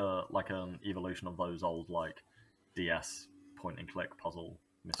felt like an evolution of those old like DS point and click puzzle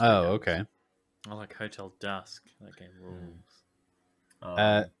mystery games. Okay. I like Hotel Dusk. That game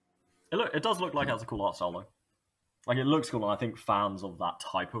rules. It does look like it has a cool art style though. Like, it looks cool, and I think fans of that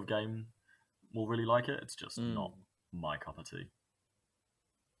type of game will really like it. It's just not my cup of tea.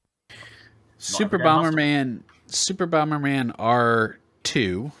 Super Bomberman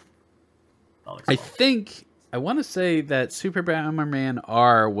R2. I want to say that Super Bomberman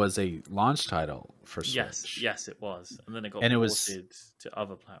R was a launch title for Switch. Yes, it was. And then it got ported to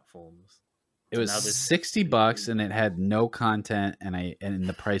other platforms. It was $60 and it had no content, and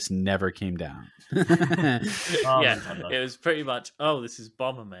the price never came down. It was pretty much, this is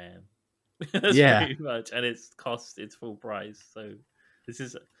Bomberman. Pretty much, and it's cost its full price. So this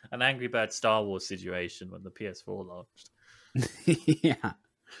is an Angry Bird Star Wars situation when the PS4 launched. Yeah,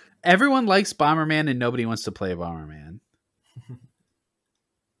 everyone likes Bomberman and nobody wants to play Bomberman.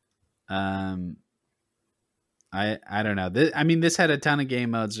 I don't know. This had a ton of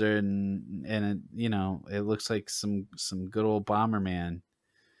game modes, and it looks like some good old Bomberman,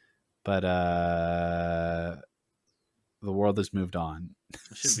 but the world has moved on.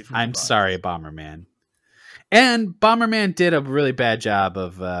 I'm sorry, Bomberman. And Bomberman did a really bad job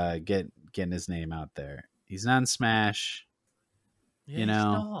of getting his name out there. He's not in Smash.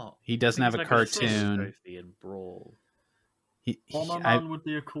 Yeah, he doesn't have a cartoon. In Brawl. Bomberman would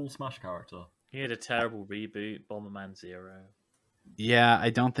be a cool Smash character. He had a terrible reboot, Bomberman Zero. Yeah, I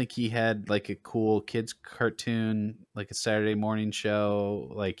don't think he had like a cool kids cartoon, like a Saturday morning show.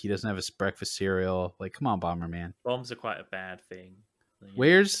 Like, he doesn't have his breakfast cereal. Like, come on, Bomberman. Bombs are quite a bad thing.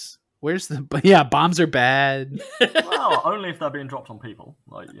 Where's Where's the yeah? Bombs are bad. Well, only if they're being dropped on people.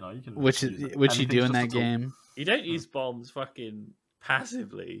 Like, you know, you can. Which use it. you do in Anything's that just a tool. game? You don't use bombs fucking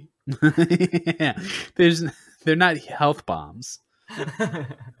passively. Yeah, they're not health bombs. A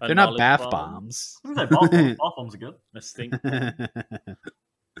They're not knowledge bath bomb, bombs. I was gonna say bath bombs are good. a stink bomb.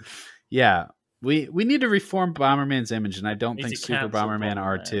 Yeah, we need to reform Bomberman's image, and I don't Need think to Super cancel Bomberman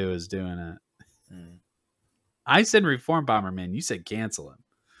Bomberman. R2 is doing it. Mm. I said reform Bomberman. You said cancel him.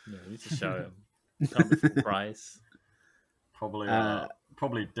 Yeah, we need to show him. Come with full price. Probably, Uh,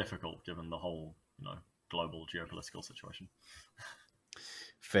 probably difficult given the whole, you know, global geopolitical situation.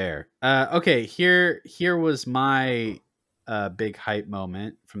 Fair. Okay, here was my big hype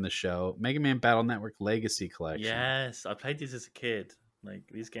moment from the show: Mega Man Battle Network Legacy Collection. Yes, I played these as a kid. Like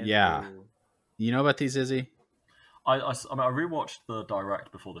these games. Yeah. Were... You know about these, Izzy? I mean, I rewatched the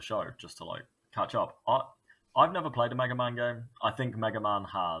direct before the show just to like catch up. I've never played a Mega Man game. I think Mega Man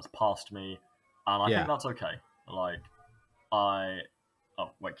has passed me, and I Yeah. think that's okay. Like, oh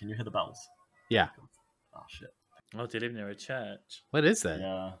wait, can you hear the bells? Yeah. Oh shit. Oh, do you live near a church? What is that?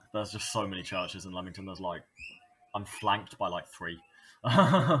 Yeah, there's just so many churches in Leamington. There's like, I'm flanked by like 3.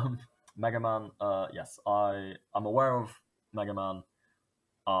 Mega Man. Yes, I'm aware of Mega Man.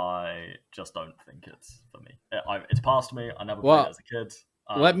 I just don't think it's for me. It's past me. I never Well, played it as a kid.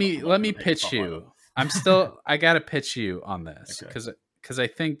 let I'm me not gonna pick pitch stuff you. like that. I gotta pitch you on this Okay. because I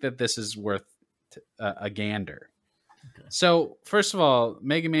think that this is worth a gander. Okay. So first of all,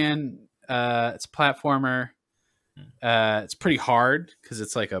 Mega Man, it's a platformer. It's pretty hard because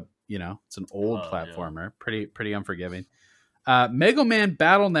it's like it's an old Yeah. platformer, pretty unforgiving. Mega Man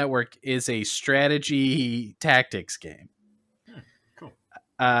Battle Network is a strategy tactics game. Cool.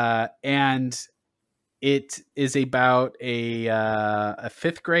 And it is about a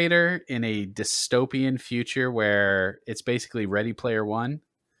fifth grader in a dystopian future where it's basically Ready Player One,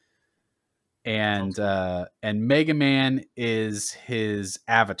 and Mega Man is his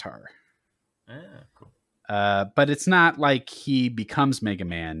avatar. Yeah, cool. But it's not like he becomes Mega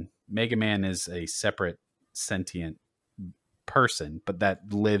Man. Mega Man is a separate sentient person, but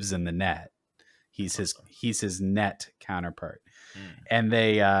that lives in the net. He's his net counterpart, and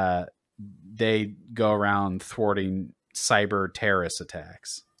they go around thwarting cyber terrorist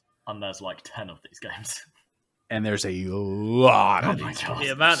attacks. And there's like 10 of these games. And there's a lot of Oh my these. God. The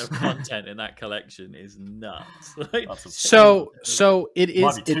amount of content in that collection is nuts. Like, That's a- So it is.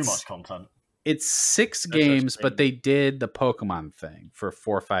 Might be too much content. It's 6 That's games, such but thing. they did the Pokemon thing for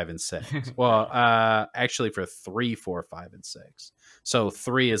 4, 5, and 6. Well, actually for 3, 4, 5, and 6. So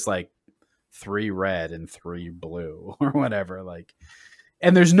 3 is like 3 red and 3 blue or whatever. Like,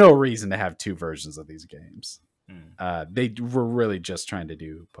 and there's no reason to have 2 versions of these games. They were really just trying to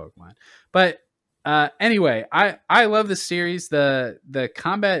do Pokemon. But anyway, I love the series. The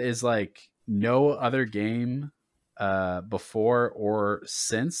combat is like no other game before or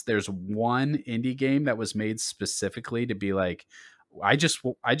since. There's one indie game that was made specifically to be like, I just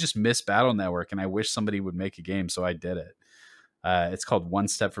miss Battle Network and I wish somebody would make a game, so I did it. It's called One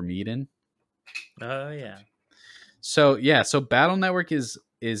Step from Eden. oh yeah. So Battle Network is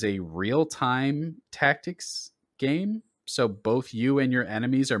a real-time tactics game. So both you and your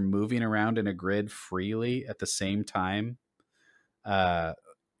enemies are moving around in a grid freely at the same time,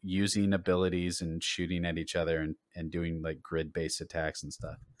 using abilities and shooting at each other and doing like grid-based attacks and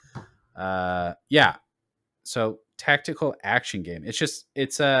stuff. Yeah. So tactical action game. It's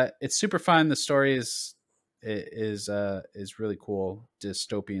super fun. The story is really cool.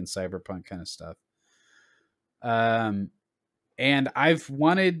 Dystopian cyberpunk kind of stuff. And I've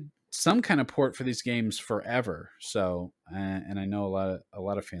wanted some kind of port for these games forever. So, and I know a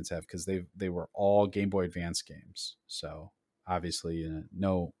lot of fans have, because they were all Game Boy Advance games. So obviously,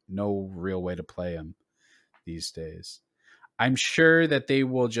 no real way to play them these days. I'm sure that they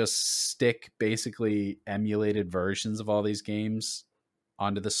will just stick basically emulated versions of all these games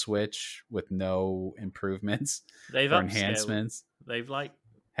onto the Switch with no improvements They've or upscaled. enhancements. They've like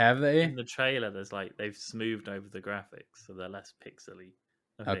Have they? in the trailer. There's like they've smoothed over the graphics, so they're less pixely.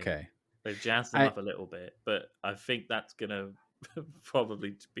 I think. Okay. They've jazzed them up a little bit, but I think that's gonna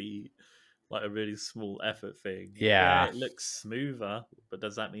probably be like a really small effort thing. Yeah. It looks smoother, but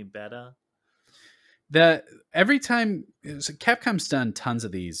does that mean better? Every time, so Capcom's done tons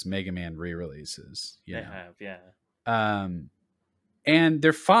of these Mega Man re-releases. They have, yeah. And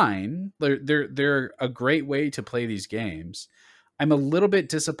they're fine. They're a great way to play these games. I'm a little bit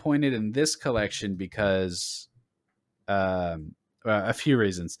disappointed in this collection because a few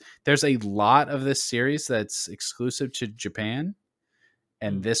reasons. There's a lot of this series that's exclusive to Japan,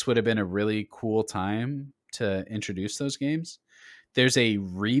 and this would have been a really cool time to introduce those games. There's a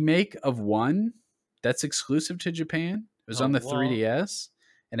remake of one that's exclusive to Japan. It was on the 3DS,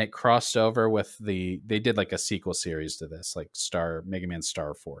 and it crossed over with they did like a sequel series to this, like Mega Man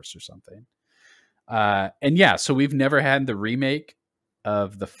Star Force or something. And yeah, so we've never had the remake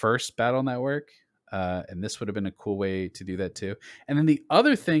of the first Battle Network, and this would have been a cool way to do that too. And then the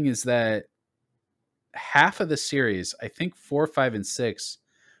other thing is that half of the series, I think 4, 5, and 6,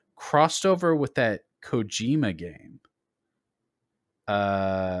 crossed over with that Kojima game.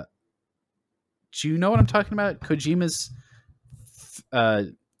 Do you know what I'm talking about? Kojima's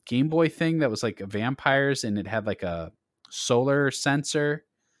Game Boy thing that was like vampires, and it had like a solar sensor.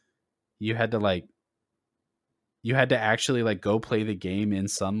 You had to actually like go play the game in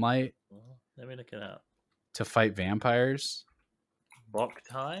sunlight. Let me look it up. To fight vampires.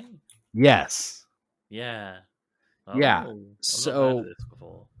 Boktai? Yes. Yeah. Yeah. I've not heard of this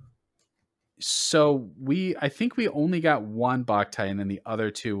before. So I think we only got one Boktai, and then the other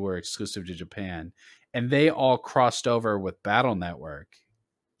two were exclusive to Japan, and they all crossed over with Battle Network.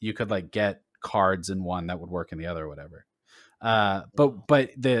 You could like get cards in one that would work in the other or whatever. But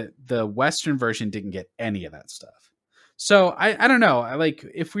the Western version didn't get any of that stuff. So I don't know. Like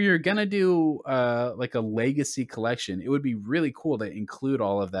if we were gonna do like a legacy collection, it would be really cool to include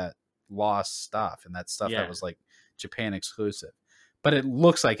all of that lost stuff and that stuff that was like Japan exclusive. But it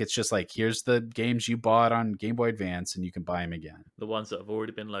looks like it's just like, here's the games you bought on Game Boy Advance and you can buy them again. The ones that have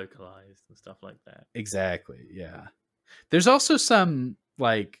already been localized and stuff like that. Exactly. Yeah. There's also some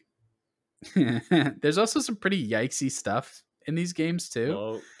like there's also some pretty yikesy stuff in these games too.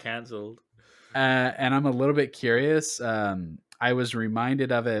 Oh, cancelled. And I'm a little bit curious. I was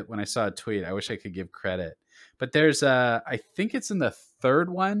reminded of it when I saw a tweet. I wish I could give credit. But there's I think it's in the third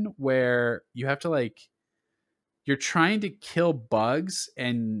one where you have to like, you're trying to kill bugs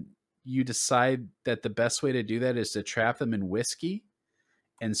and you decide that the best way to do that is to trap them in whiskey.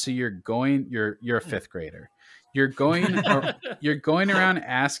 And so you're a fifth grader. You're going around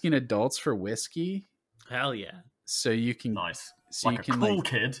asking adults for whiskey. Hell yeah. So you can so like you can cool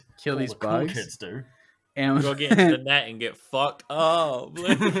kid kill these bugs. Cool kids do. And go get into the net and get fucked up.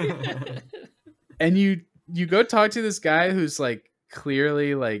 And you go talk to this guy who's like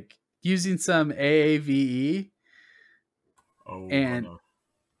clearly like using some AAVE.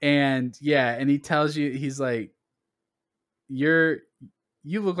 And he tells you, he's like, you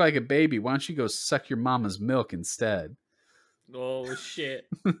look like a baby. Why don't you go suck your mama's milk instead? Oh shit.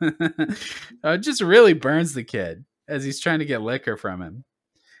 It just really burns the kid as he's trying to get liquor from him.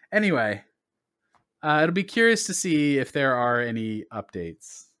 Anyway, it'll be curious to see if there are any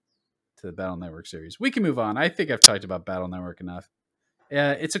updates to the Battle Network series. We can move on. I think I've talked about Battle Network enough.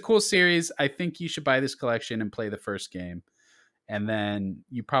 It's a cool series. I think you should buy this collection and play the first game. And then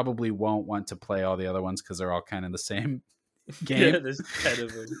you probably won't want to play all the other ones because they're all kind of the same game. Yeah, there's 10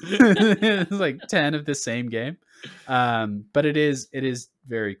 of them. It's like 10 of the same game. But it is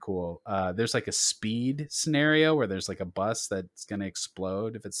very cool. There's like a speed scenario where there's like a bus that's going to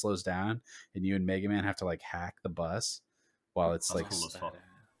explode if it slows down, and you and Mega Man have to like hack the bus while it's like cool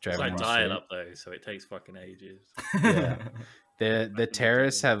driving. It's like dial up though, so it takes fucking ages. Yeah. The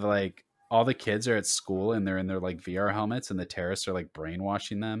terrorists have like, all the kids are at school and they're in their like VR helmets, and the terrorists are like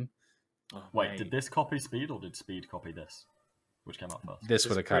brainwashing them. Oh, wait, did this copy Speed or did Speed copy this? Which came out first? This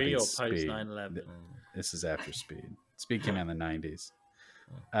would have copied post Speed. 9/11? This is after Speed. Speed came out in the 90s.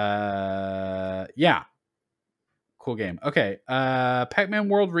 Yeah. Cool game. Okay. Pac-Man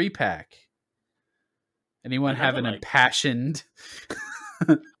World Repack. Anyone have an impassioned?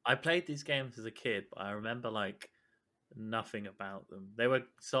 I played these games as a kid, but I remember like nothing about them. They were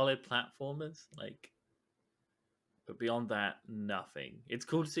solid platformers, like, but beyond that, nothing. It's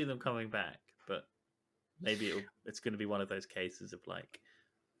cool to see them coming back, but maybe it's going to be one of those cases of like,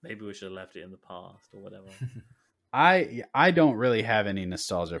 maybe we should have left it in the past or whatever. I don't really have any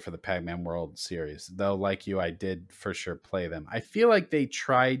nostalgia for the Pac-Man World series, though. Like you, I did for sure play them. I feel like they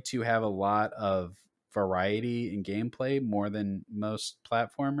tried to have a lot of variety in gameplay more than most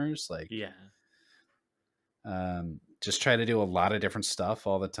platformers. Like, just try to do a lot of different stuff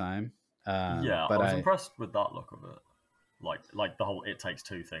all the time. But I was impressed with that look of it. Like the whole It Takes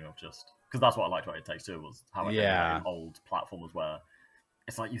Two thing of just, because that's what I liked about It Takes Two was how old platformers were.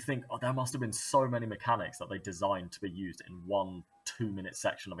 It's like you think, oh, there must have been so many mechanics that they designed to be used in 1 2-minute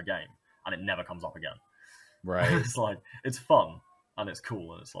section of a game, and it never comes up again. Right. It's like, it's fun and it's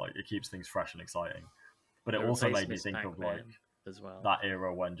cool, and it's like it keeps things fresh and exciting. But it also made me think of like as well, that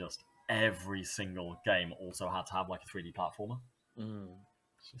era when just every single game also had to have like a 3D platformer.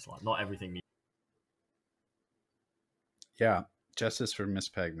 It's just like not everything. Yeah, justice for Miss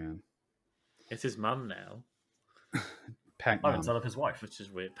Pac-Man. It's his mum now. Pac Oh, Mom. instead of his wife. which is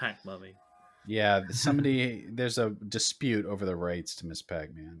weird. Pac Mummy. Yeah, there's a dispute over the rights to Miss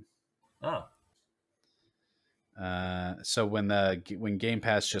Pac-Man. Oh, So when Game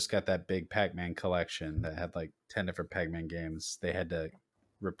Pass just got that big Pac-Man collection that had like 10 different Pac-Man games, they had to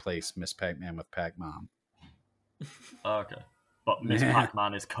replace Miss Pac-Man with Pac-Mom. okay. But Miss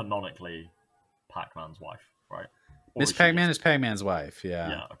Pac-Man is canonically Pac-Man's wife, right? Or Miss is she Pac-Man just- is Pac-Man's wife. Yeah,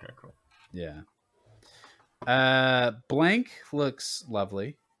 Yeah. okay, cool. Yeah. Blank looks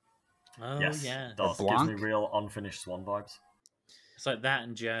lovely. Oh Yes, yeah, does. Gives me Blanc? real unfinished Swan vibes. it's like that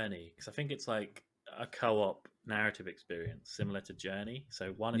and Journey, because I think it's like a co-op narrative experience similar to Journey.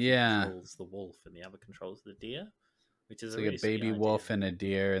 So one of you Yeah. controls the wolf and the other controls the deer, which is It's a like really a baby sweet wolf idea. and a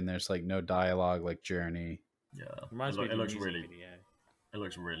deer, and there's like no dialogue like Journey. Yeah, Reminds it, me of it the looks music really, video. it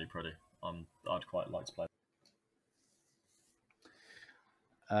looks really pretty. I'd quite like to play.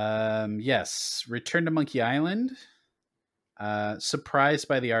 Yes, Return to Monkey Island. Surprised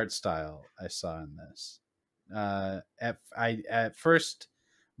by the art style I saw in this. At first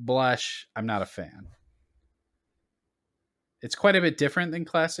blush, I'm not a fan. It's quite a bit different than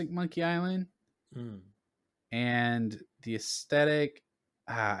classic Monkey Island, and the aesthetic.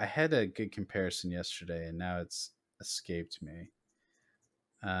 I had a good comparison yesterday, and now it's escaped me.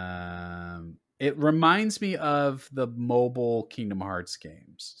 It reminds me of the mobile Kingdom Hearts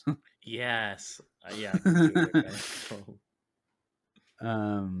games. Yes, yeah. I can see where you're going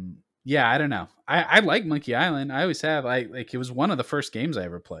from. Yeah, I don't know. I like Monkey Island. I always have. Like it was one of the first games I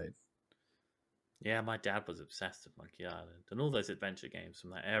ever played. Yeah, my dad was obsessed with Monkey Island and all those adventure games from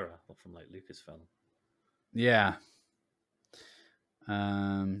that era, or from like Lucasfilm. Yeah.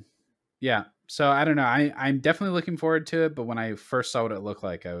 Yeah. So I don't know. I'm definitely looking forward to it, but when I first saw what it looked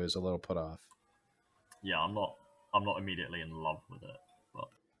like, I was a little put off. Yeah, I'm not immediately in love with it, but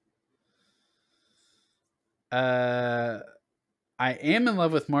I am in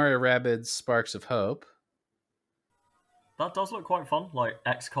love with Mario Rabbids Sparks of Hope. that does look quite fun, like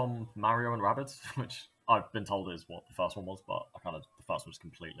XCOM Mario and Rabbids, which I've been told is what the first one was, but the first one just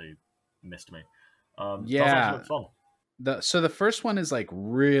completely missed me. Does Yeah. actually look fun. So the first one is like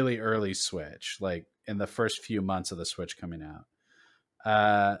really early Switch, like in the first few months of the Switch coming out.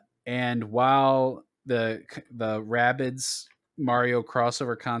 And while the Rabbids Mario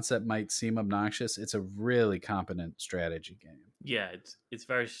crossover concept might seem obnoxious, it's a really competent strategy game. Yeah, it's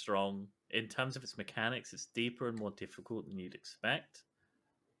very strong in terms of its mechanics. It's deeper and more difficult than you'd expect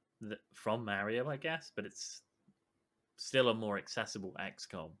from Mario, I guess, but it's still a more accessible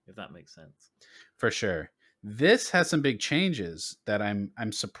XCOM, if that makes sense. For sure. This has some big changes that I'm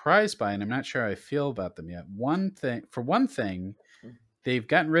surprised by, and I'm not sure how I feel about them yet. For one thing, they've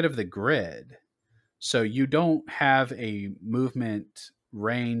gotten rid of the grid, so you don't have a movement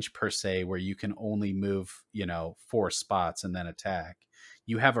range per se where you can only move 4 spots and then attack.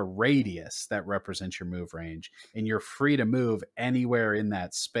 You have a radius that represents your move range, and you're free to move anywhere in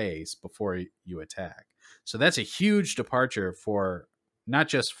that space before you attack. So that's a huge departure for not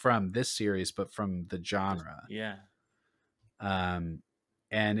just from this series, but from the genre. Yeah. And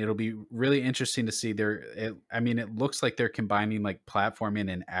it'll be really interesting to see it looks like they're combining like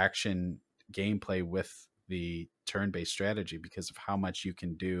platforming and action gameplay with the turn-based strategy because of how much you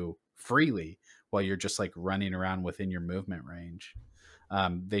can do freely while you're just like running around within your movement range.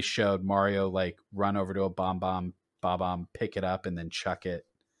 They showed Mario like run over to a bomb, pick it up, and then chuck it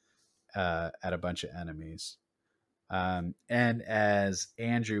at a bunch of enemies. And as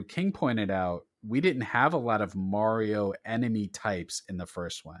Andrew King pointed out, we didn't have a lot of Mario enemy types in the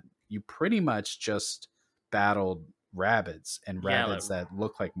first one. You pretty much just battled Rabbids and Rabbids that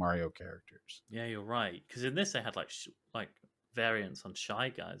look like Mario characters. Yeah, you're right. Because in this, they had like variants on Shy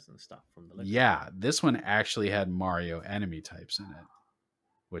Guys and stuff from the. Yeah, this one actually had Mario enemy types in it,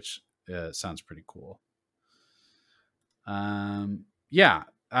 which sounds pretty cool.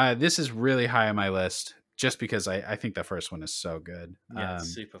 This is really high on my list just because I think the first one is so good. Yeah, it's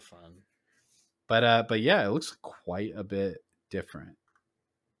super fun. But yeah, it looks quite a bit different.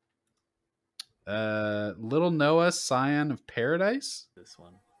 Little Noah, Scion of Paradise. This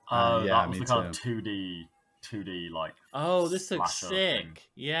one. That was the kind of 2D like. Oh, this looks slasher sick. thing.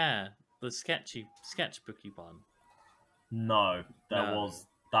 Yeah, the sketchbooky one. No,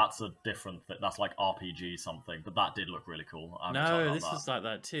 that's a different thing. That's like RPG something, but that did look really cool. No, this was like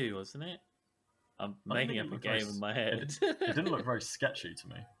that too, wasn't it? I'm making up a game in my head. It didn't look very sketchy to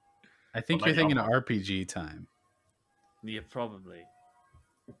me. I think you're thinking of RPG Time. Yeah, probably.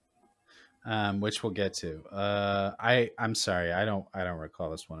 Which we'll get to. I'm sorry, I don't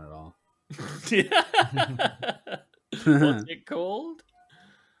recall this one at all. What's it called?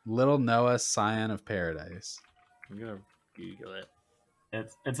 Little Noah, Scion of Paradise. I'm gonna Google it.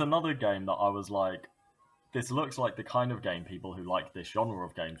 It's another game that I was like, this looks like the kind of game people who like this genre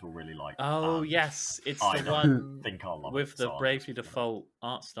of games will really like. Oh and yes, it's I the don't one think I'll love with it, the so I'm Bravely just gonna- Default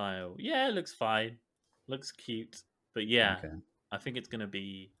art style. Yeah, it looks fine. Looks cute. But yeah, Okay. I think it's going to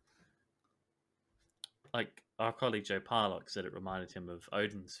be like our colleague Joe Parlock said it reminded him of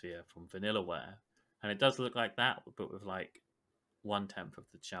Odin Sphere from Vanillaware. And it does look like that, but with like 1/10 of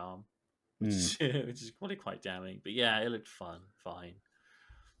the charm, which is probably quite damning. But yeah, it looked fine.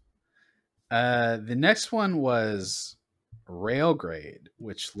 The next one was Railgrade,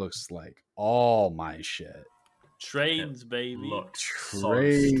 which looks like all my shit. Trains, baby. Looks so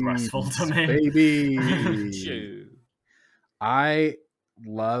Trains, stressful to me. baby. Choo. I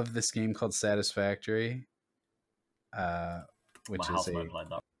love this game called Satisfactory, which My is housemate played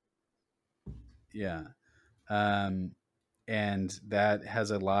that. yeah, and that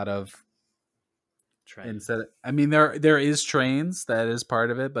has a lot of Trains. I mean, there is trains, that is part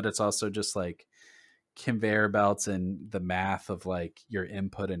of it, but it's also just like conveyor belts and the math of like your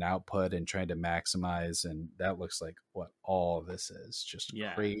input and output and trying to maximize, and that looks like what all of this is, just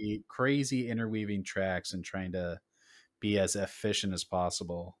crazy interweaving tracks and trying to be as efficient as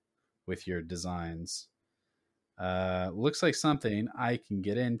possible with your designs. Looks like something I can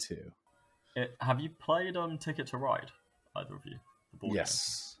get into. Have you played Ticket to Ride, either of you? The board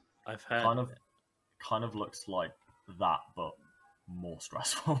Yes. game? I've heard Kind of looks like that, but more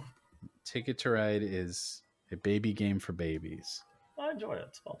stressful. Ticket to Ride is a baby game for babies. I enjoy it.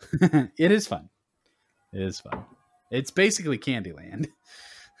 It's fun. It is fun. It is fun. It's basically Candyland.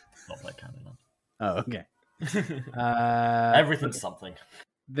 Not like Candyland. Oh, okay. Everything's something.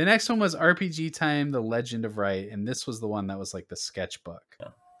 The next one was RPG Time: The Legend of Wright, and this was the one that was like the sketchbook. Yeah.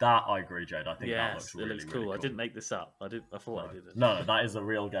 That I agree, Jade. I think that looks it really, looks cool. really cool. I didn't make this up. I thought I did it. No, that is a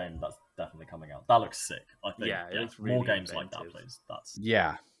real game that's definitely coming out. That looks sick. I think. Yeah, it looks really more games like inventive. that, please. That's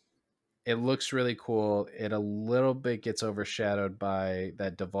Yeah. It looks really cool. It a little bit gets overshadowed by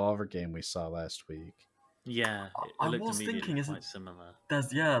that Devolver game we saw last week. Yeah, I looked was immediately thinking, quite similar.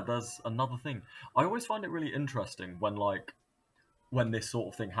 there's another thing. I always find it really interesting when this sort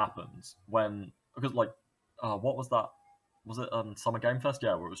of thing happens. Because what was that? Was it Summer Game Fest?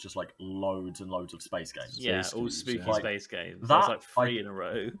 Yeah, where it was just like loads and loads of space games. Yeah, Space all games, spooky yeah. space games. That- That was like 3 in a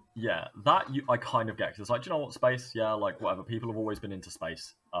row. Yeah, I kind of get, because it's like, do you know what, space? Yeah, like whatever. People have always been into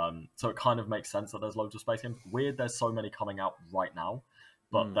space, so it kind of makes sense that there's loads of space games. Weird, there's so many coming out right now,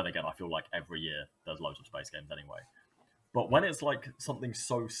 but then again, I feel like every year there's loads of space games anyway. But when it's like something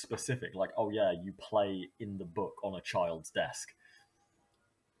so specific, like, oh yeah, you play in the book on a child's desk,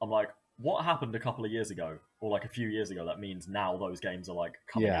 I'm like, what happened a couple of years ago, or like a few years ago, that means now those games are like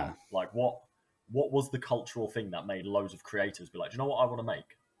coming out? Like, what was the cultural thing that made loads of creators be like, do you know what, I want to make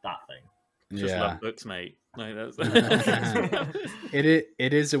that thing? Just love books, mate. Like, that's...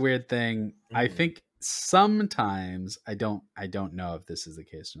 It is a weird thing. I think sometimes I don't know if this is the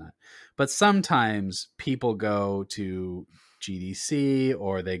case or not, but sometimes people go to GDC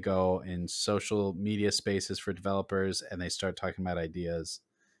or they go in social media spaces for developers and they start talking about ideas,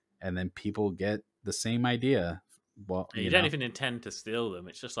 and then people get the same idea. Well, you don't even intend to steal them.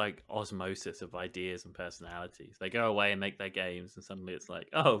 It's just like osmosis of ideas and personalities. They go away and make their games, and suddenly it's like,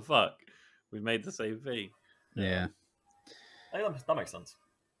 oh fuck, we made the same thing. Yeah. I think that makes sense.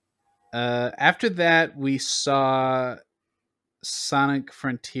 After that, we saw Sonic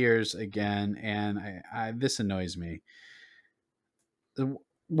Frontiers again, and I this annoys me.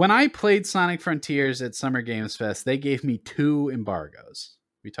 When I played Sonic Frontiers at Summer Games Fest, they gave me 2 embargoes.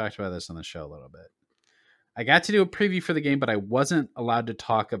 We talked about this on the show a little bit. I got to do a preview for the game, but I wasn't allowed to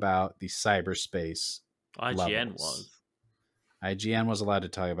talk about the cyberspace IGN levels. IGN was allowed to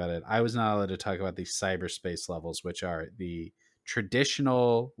talk about it. I was not allowed to talk about the cyberspace levels, which are the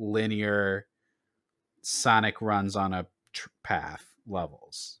traditional linear Sonic runs on a path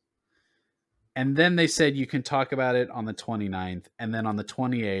levels. And then they said you can talk about it on the 29th. And then on the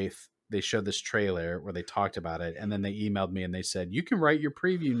 28th, they showed this trailer where they talked about it. And then they emailed me and they said, you can write your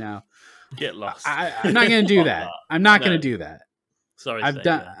preview now. Get lost. I'm not going to do that. I'm not going to do that. Sorry, I've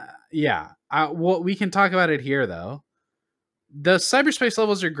done. Yeah. Well, we can talk about it here, though. The cyberspace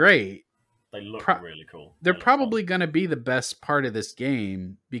levels are great. They look really cool. They're probably going to be the best part of this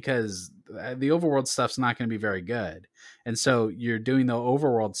game because the overworld stuff's not going to be very good. And so you're doing the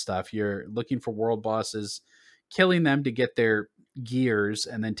overworld stuff. You're looking for world bosses, killing them to get their gears,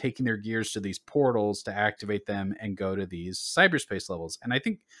 and then taking their gears to these portals to activate them and go to these cyberspace levels. And I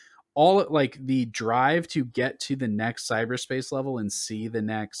think all like the drive to get to the next cyberspace level and see the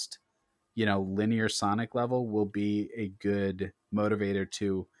next, linear Sonic level will be a good motivator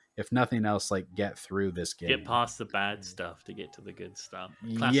to if nothing else, like get through this game. Get past the bad stuff to get to the good stuff.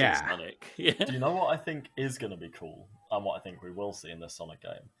 Classic Yeah. Sonic. Yeah. Do you know what I think is going to be cool, and what I think we will see in this Sonic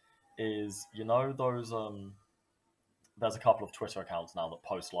game is, you know, those there's a couple of Twitter accounts now that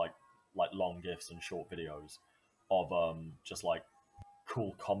post like long gifs and short videos of just like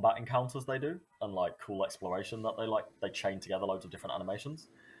cool combat encounters they do and like cool exploration that they chain together loads of different animations.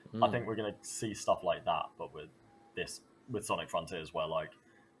 I think we're going to see stuff like that, but with Sonic Frontiers, where like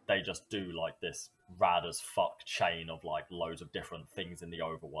they just do like this rad as fuck chain of like loads of different things in the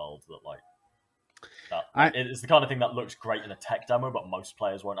overworld that like that it's the kind of thing that looks great in a tech demo, but most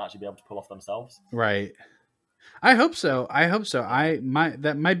players won't actually be able to pull off themselves. Right. I hope so.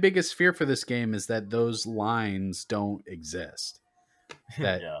 My biggest fear for this game is that those lines don't exist.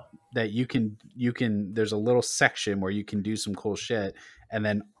 That Yeah. that you can there's a little section where you can do some cool shit, and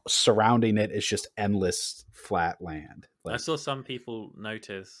then surrounding it is just endless flat land. I saw some people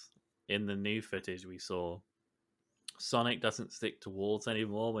notice in the new footage we saw, Sonic doesn't stick to walls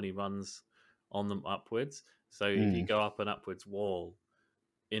anymore when he runs on them upwards. So if you go up an upwards wall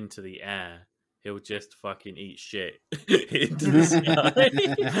into the air, he'll just fucking eat shit into the sky.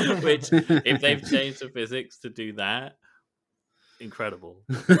 Which, if they've changed the physics to do that, incredible.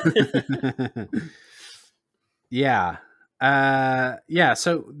 Yeah. So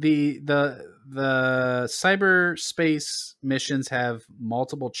the cyberspace missions have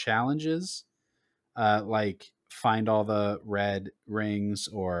multiple challenges, like find all the red rings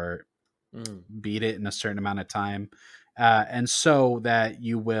or beat it in a certain amount of time, and so that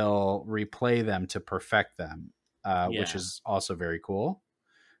you will replay them to perfect them, which is also very cool.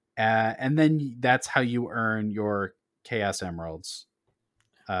 And then that's how you earn your Chaos Emeralds,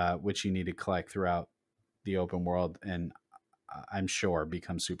 which you need to collect throughout the open world, and I'm sure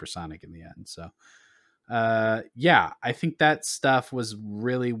become supersonic in the end. So I think that stuff was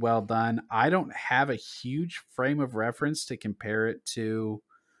really well done. I don't have a huge frame of reference to compare it to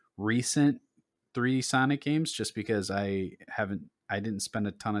recent 3D Sonic games, just because I didn't spend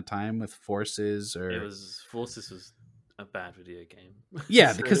a ton of time with Forces Forces was a bad video game.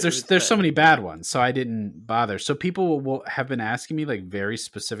 Yeah, because there's so many bad ones, so I didn't bother. So people will have been asking me like very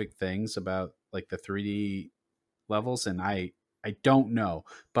specific things about like the 3D levels, and I don't know,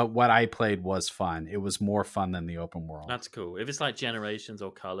 but what I played was fun. It was more fun than the open world. That's cool. If it's like Generations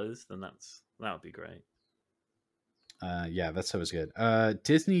or Colors, then that would be great. That's always good.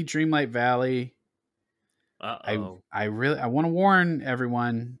 Disney Dreamlight Valley. I want to warn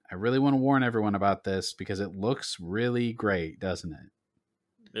everyone. I really want to warn everyone about this because it looks really great, doesn't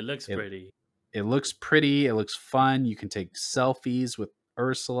it? It looks pretty. It looks pretty. It looks fun. You can take selfies with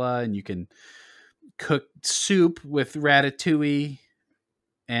Ursula, and you can cook soup with Ratatouille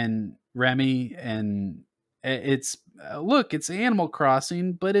and Remy, and it's Animal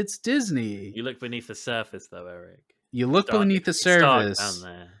Crossing, but it's Disney. You look beneath the surface, though, Eric. You look beneath the surface. Down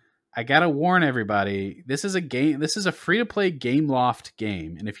there. I gotta warn everybody. This is a game. This is a free-to-play Gameloft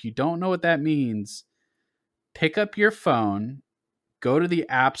game, and if you don't know what that means, pick up your phone, go to the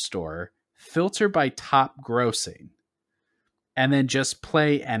App Store, filter by top grossing, and then just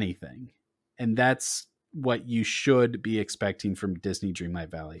play anything. And that's what you should be expecting from Disney Dreamlight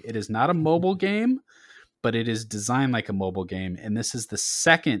Valley. It is not a mobile game, but it is designed like a mobile game. And this is the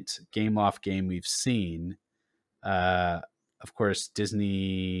second Gameloft game we've seen. Of course,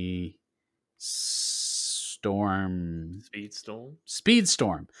 Disney Speedstorm.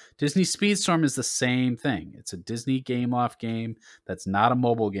 Disney Speedstorm is the same thing. It's a Disney Gameloft game that's not a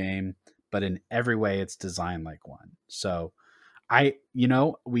mobile game, but in every way it's designed like one. So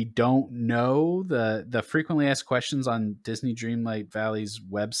we don't know. The frequently asked questions on Disney Dreamlight Valley's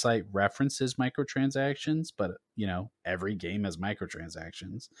website references microtransactions, but every game has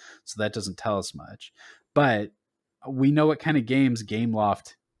microtransactions, so that doesn't tell us much. But we know what kind of games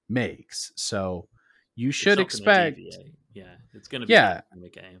Gameloft makes, so you should expect. It's going to be a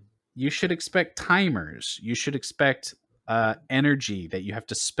game. You should expect timers. You should expect energy that you have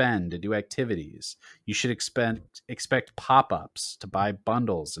to spend to do activities. You should expect pop-ups to buy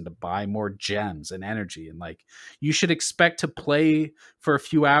bundles and to buy more gems and energy, and like you should expect to play for a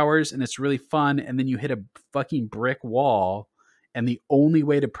few hours and it's really fun, and then you hit a fucking brick wall, and the only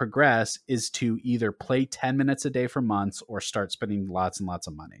way to progress is to either play 10 minutes a day for months or start spending lots and lots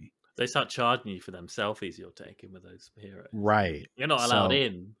of money. They start charging you for them selfies you're taking with those heroes. Right. You're not allowed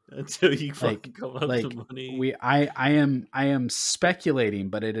in until you fucking come up the money. I am speculating,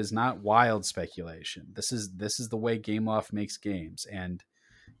 but it is not wild speculation. This is the way Gameloft makes games. And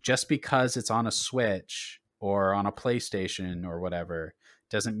just because it's on a Switch or on a PlayStation or whatever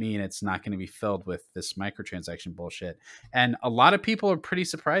doesn't mean it's not going to be filled with this microtransaction bullshit. And a lot of people are pretty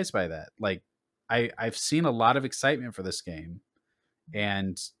surprised by that. Like I've seen a lot of excitement for this game,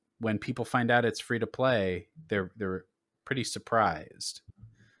 and when people find out it's free to play, they're pretty surprised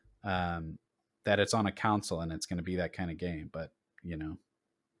that it's on a console and it's going to be that kind of game. But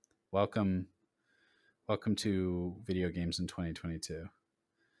welcome to video games in 2022.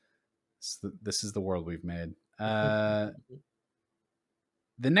 This is the world we've made. The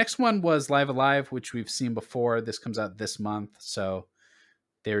next one was Live Alive, which we've seen before. This comes out this month, so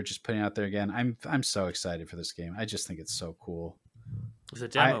they were just putting it out there again. I'm so excited for this game. I just think it's so cool. There's a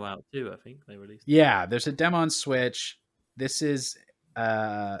demo out too, I think they released. Yeah, there's a demo on Switch. This is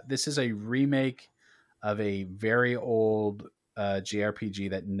a remake of a very old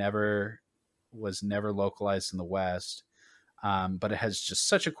JRPG that was never localized in the West. But it has just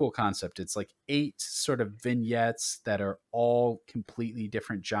such a cool concept. It's like 8 sort of vignettes that are all completely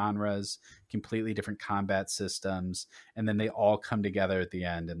different genres, completely different combat systems, and then they all come together at the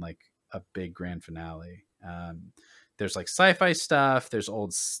end in like a big grand finale. There's like sci-fi stuff. There's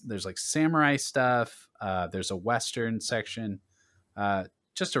like samurai stuff. There's a Western section.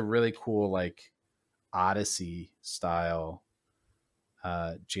 Just a really cool like Odyssey style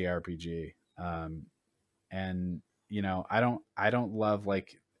JRPG. And I don't love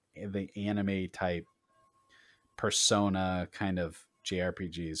like the anime type Persona kind of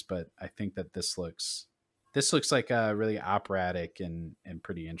JRPGs, but I think that this looks like really operatic and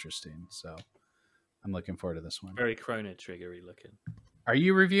pretty interesting. So I'm looking forward to this one. Very Chrono Triggery looking. Are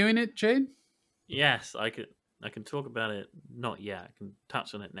you reviewing it, Jade? Yes, I can talk about it. Not yet. I can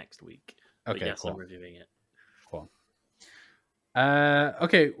touch on it next week. Okay, but yes, cool. I'm reviewing it. Cool.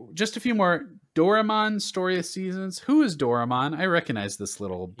 Okay, just a few more. Doraemon Story of Seasons. Who is Doraemon? I recognize this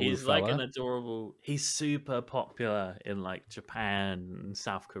little blue He's fella. like an adorable. He's super popular in like Japan and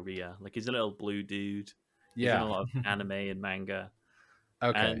South Korea. Like he's a little blue dude. He's in a lot of anime and manga.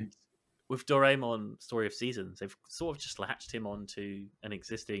 Okay. And with Doraemon Story of Seasons, they've sort of just latched him onto an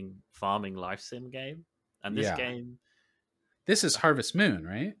existing farming life sim game. And this game, this is Harvest Moon,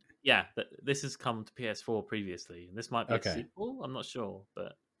 right? yeah, this has come to PS4 previously, and this might be a sequel. I'm not sure,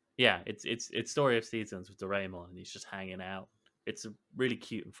 but yeah, it's Story of Seasons with Doraemon, and he's just hanging out. It's a really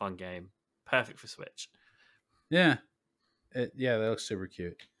cute and fun game, perfect for Switch. Yeah, that looks super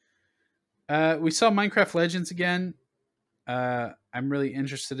cute. We saw Minecraft Legends again. I'm really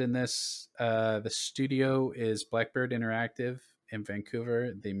interested in this. The studio is Blackbird Interactive in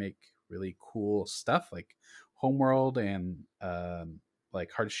Vancouver. They make really cool stuff like Homeworld and like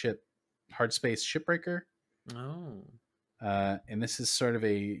Hard Space Shipbreaker. Oh. And this is sort of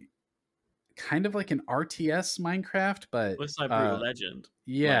a kind of like an RTS Minecraft, but looks like Brutal Legend.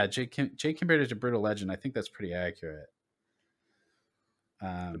 Yeah, Jay compared it to Brutal Legend. I think that's pretty accurate.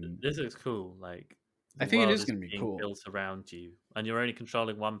 This looks cool. Like I think it is going to be cool. Built around you, and you're only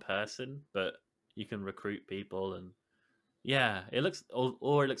controlling one person, but you can recruit people, and yeah, it looks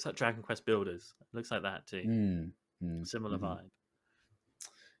or it looks like Dragon Quest Builders. It looks like that too. Similar vibe.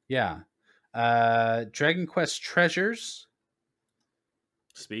 Yeah. Dragon Quest Treasures.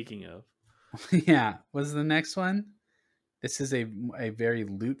 Speaking of, yeah, was the next one. This is a very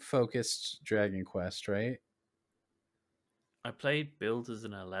loot focused Dragon Quest, right? I played Builders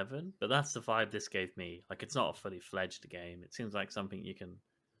in 11, but that's the vibe this gave me. Like, it's not a fully fledged game. It seems like something you can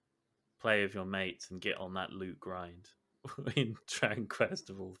play with your mates and get on that loot grind in Dragon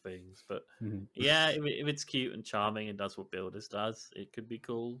Quest of all things. But yeah, if it's cute and charming and does what Builders does, it could be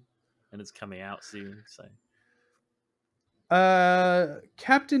cool. And it's coming out soon, so.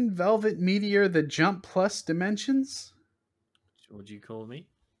 Captain Velvet Meteor: The Jump Plus Dimensions. What do you call me?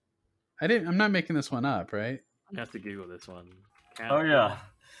 I'm not making this one up, right? I have to Google this one. Oh yeah.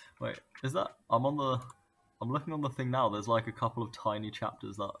 Wait, is that? I'm looking on the thing now. There's like a couple of tiny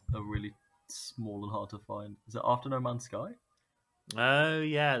chapters that are really small and hard to find. Is it After No Man's Sky? Oh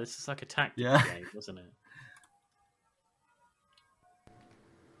yeah, this is like a tactics game, wasn't it?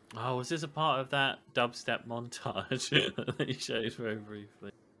 Oh, was this a part of that dubstep montage that he showed very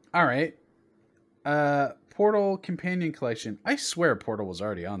briefly? All right. Portal Companion Collection. I swear Portal was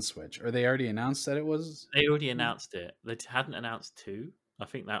already on Switch. Or they already announced that it was? They already announced it. They hadn't announced 2. I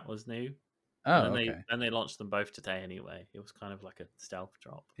think that was new. Oh, okay. And they launched them both today anyway. It was kind of like a stealth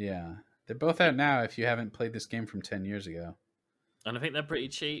drop. Yeah. They're both out now if you haven't played this game from 10 years ago. And I think they're pretty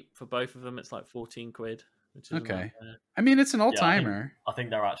cheap. For both of them, it's like 14 quid. Which is okay. I mean, it's an all-timer. I think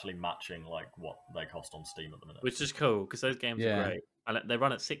they're actually matching like what they cost on Steam at the minute. Which is cool, because those games are great. And they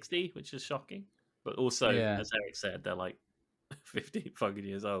run at 60, which is shocking. But also, as Eric said, they're like 50 fucking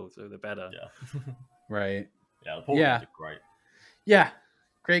years old, so they're better. Yeah. Right. Yeah, the Portal is great. Yeah.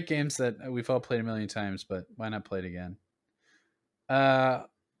 great games that we've all played a million times, but why not play it again?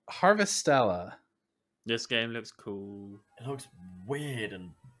 Harvestella. This game looks cool. It looks weird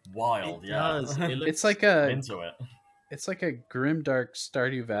and wild. It yeah, does. It looks, It's like I'm a into it. it's like a grimdark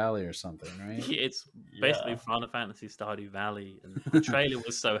Stardew Valley or something, right? it's basically Yeah. Final Fantasy Stardew Valley, and the trailer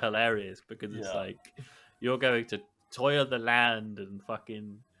was so hilarious because it's Yeah. like you're going to toil the land and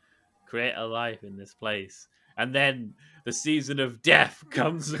fucking create a life in this place, and then the season of death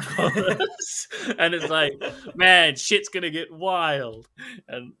comes across us, and it's like, man, shit's gonna get wild,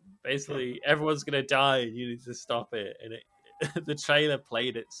 and basically everyone's gonna die, and you need to stop it. And it, the trailer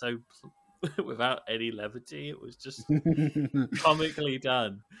played it so without any levity. It was just comically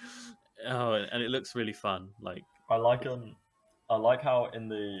done. Oh, and it looks really fun. Like, I like how in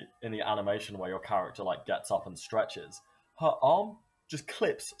the animation where your character like gets up and stretches, her arm just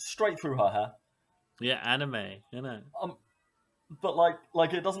clips straight through her hair. yeah, anime, you know. But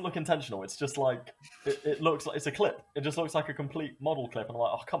like it doesn't look intentional. It's just like it looks like it's a clip. It just looks like a complete model clip, and I'm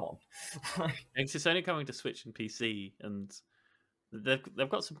like, oh come on. It's only coming to Switch and PC, and they've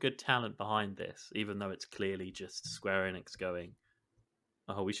got some good talent behind this, even though it's clearly just Square Enix going,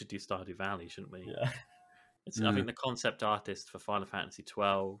 oh, we should do Stardew Valley, shouldn't we? Yeah. I think the concept artist for Final Fantasy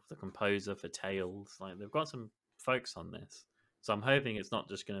 12, the composer for Tales, like they've got some folks on this. So I'm hoping it's not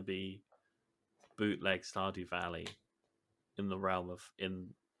just going to be bootleg Stardew Valley in the realm of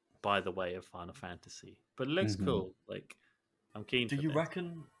by the way of Final Fantasy. But it looks cool. Like, I'm keen. Do you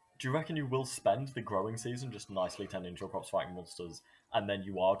reckon you will spend the growing season just nicely tending to your crops, fighting monsters, and then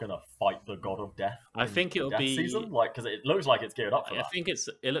you are gonna fight the god of death? I think it'll be season, like, because it looks like it's geared up for that. I think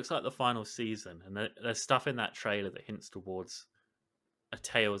it looks like the final season, and there's stuff in that trailer that hints towards a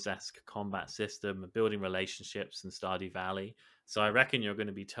Tales-esque combat system and building relationships in Stardew Valley. So I reckon you're going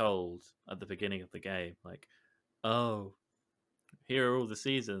to be told at the beginning of the game, like, oh, here are all the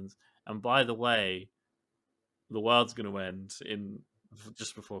seasons, and by the way, the world's going to end in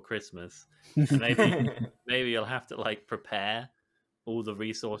just before Christmas. Maybe you'll have to like prepare all the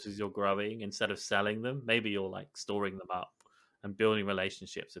resources you're growing instead of selling them. Maybe you're like storing them up and building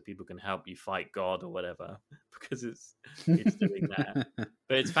relationships so people can help you fight God or whatever, because it's doing that.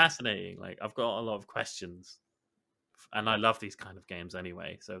 But it's fascinating. Like, I've got a lot of questions, and I love these kind of games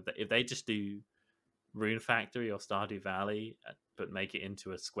anyway. So if they just do Rune Factory or Stardew Valley, but make it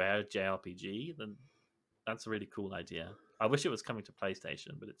into a Square JRPG, then that's a really cool idea. I wish it was coming to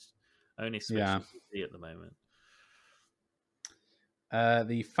PlayStation, but it's only Switch and PC at the moment.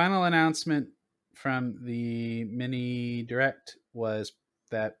 The final announcement from the mini direct was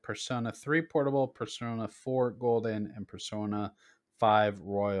that Persona 3 Portable, Persona 4 Golden, and Persona 5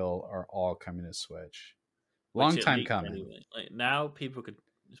 Royal are all coming to Switch. Long time coming. Anyway. Like, now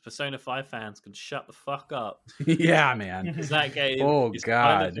Persona 5 fans can shut the fuck up. Yeah, man. Because that game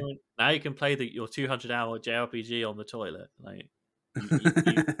God. Now you can play your 200-hour JRPG on the toilet. Like,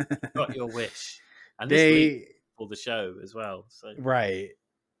 you got your wish. And this for the show as well. So. Right.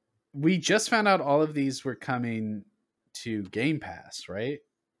 We just found out all of these were coming to Game Pass, right?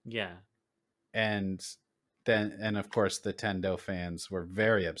 Yeah. And of course the Tendo fans were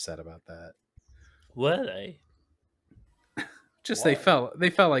very upset about that. Were they? Just Why? they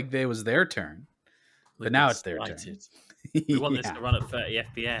felt like it was their turn. But now it's their turn. We want this to run at 30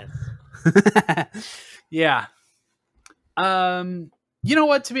 FPS. Yeah. You know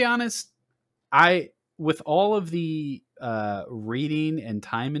what, to be honest, with all of the reading and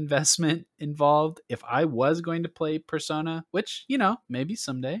time investment involved, if I was going to play Persona, which, maybe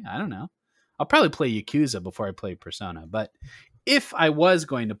someday, I don't know. I'll probably play Yakuza before I play Persona, but if I was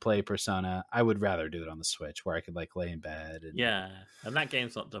going to play Persona, I would rather do it on the Switch where I could like lay in bed. Yeah, and that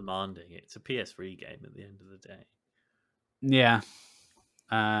game's not demanding. It's a PS3 game at the end of the day. Yeah.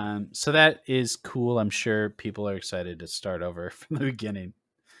 So that is cool. I'm sure people are excited to start over from the beginning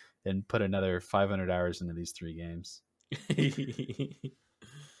and put another 500 hours into these 3 games.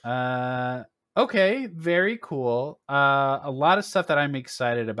 Okay, very cool. A lot of stuff that I'm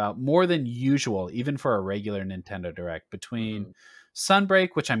excited about, more than usual, even for a regular Nintendo Direct, between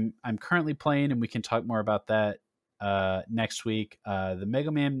Sunbreak, which I'm currently playing, and we can talk more about that next week. The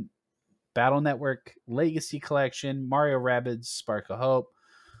Mega Man Battle Network Legacy Collection, Mario Rabbids Spark of Hope,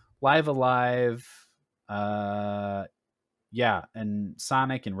 Live Alive, and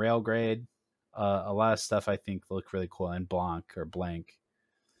Sonic and Railgrade. A lot of stuff I think look really cool, and Blank.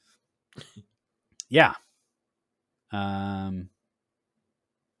 Yeah.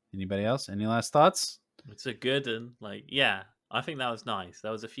 Anybody else? Any last thoughts? It's a good and I think that was nice.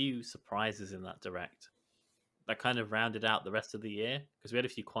 There was a few surprises in that direct that kind of rounded out the rest of the year, because we had a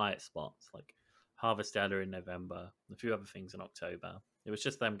few quiet spots like Harvestella in November, a few other things in October. It was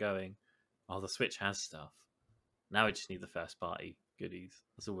just them going, "Oh, the Switch has stuff. Now we just need the first party goodies.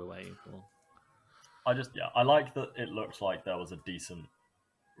 That's all we're waiting for." I like that it looked like there was a decent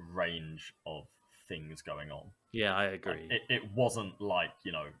range of things going on. Yeah, I agree. It wasn't like,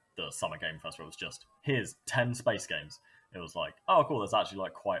 the Summer Game Fest where it was just, here's 10 space games. It was like, oh, cool, there's actually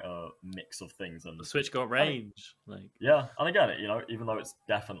like quite a mix of things. And the Switch got range. Yeah, and I get it, even though it's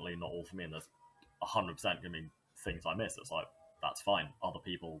definitely not all for me and there's 100% going to be things I miss, it's like, that's fine. Other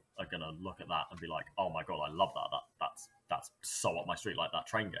people are going to look at that and be like, oh my god, I love that. That's so up my street, like that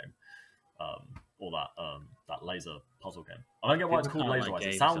train game. Or that laser puzzle game. I don't get why it's called Laser Eyes.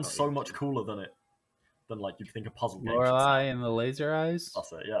 It sounds so much cooler than like you'd think a puzzle game. Lorelei and the Laser Eyes.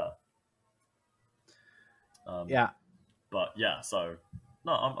 That's it, yeah. Yeah. But yeah, so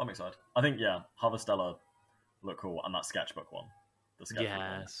no, I'm excited. I think Harvestella look cool, and that sketchbook one, the sketchbook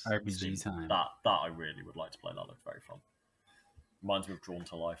one, RPG time. That I really would like to play. That looks very fun. Reminds me of Drawn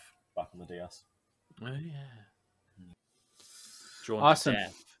to Life back on the DS. Oh yeah. Drawn awesome. to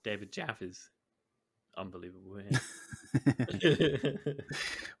Death. David Jaff is unbelievable.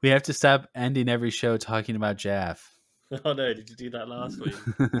 We have to stop ending every show talking about Jaff. Oh no, did you do that last week?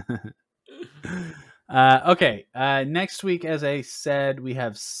 Okay. Next week, as I said, we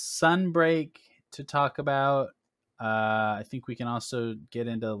have Sunbreak to talk about. I think we can also get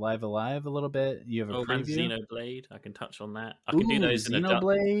into Live Alive a little bit. You have a preview? Xenoblade. I can touch on that. I can do those in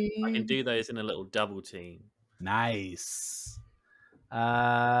Xenoblade. I can do those in a little double team. Nice.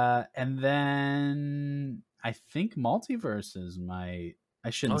 And then I think Multiverses might. I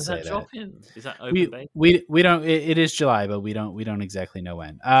shouldn't say that. Dropping? Is that open? We don't. It is July, but we don't exactly know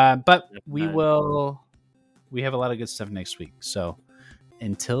when. But we will. We have a lot of good stuff next week. So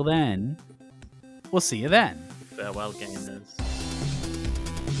until then, we'll see you then. Farewell, gamers.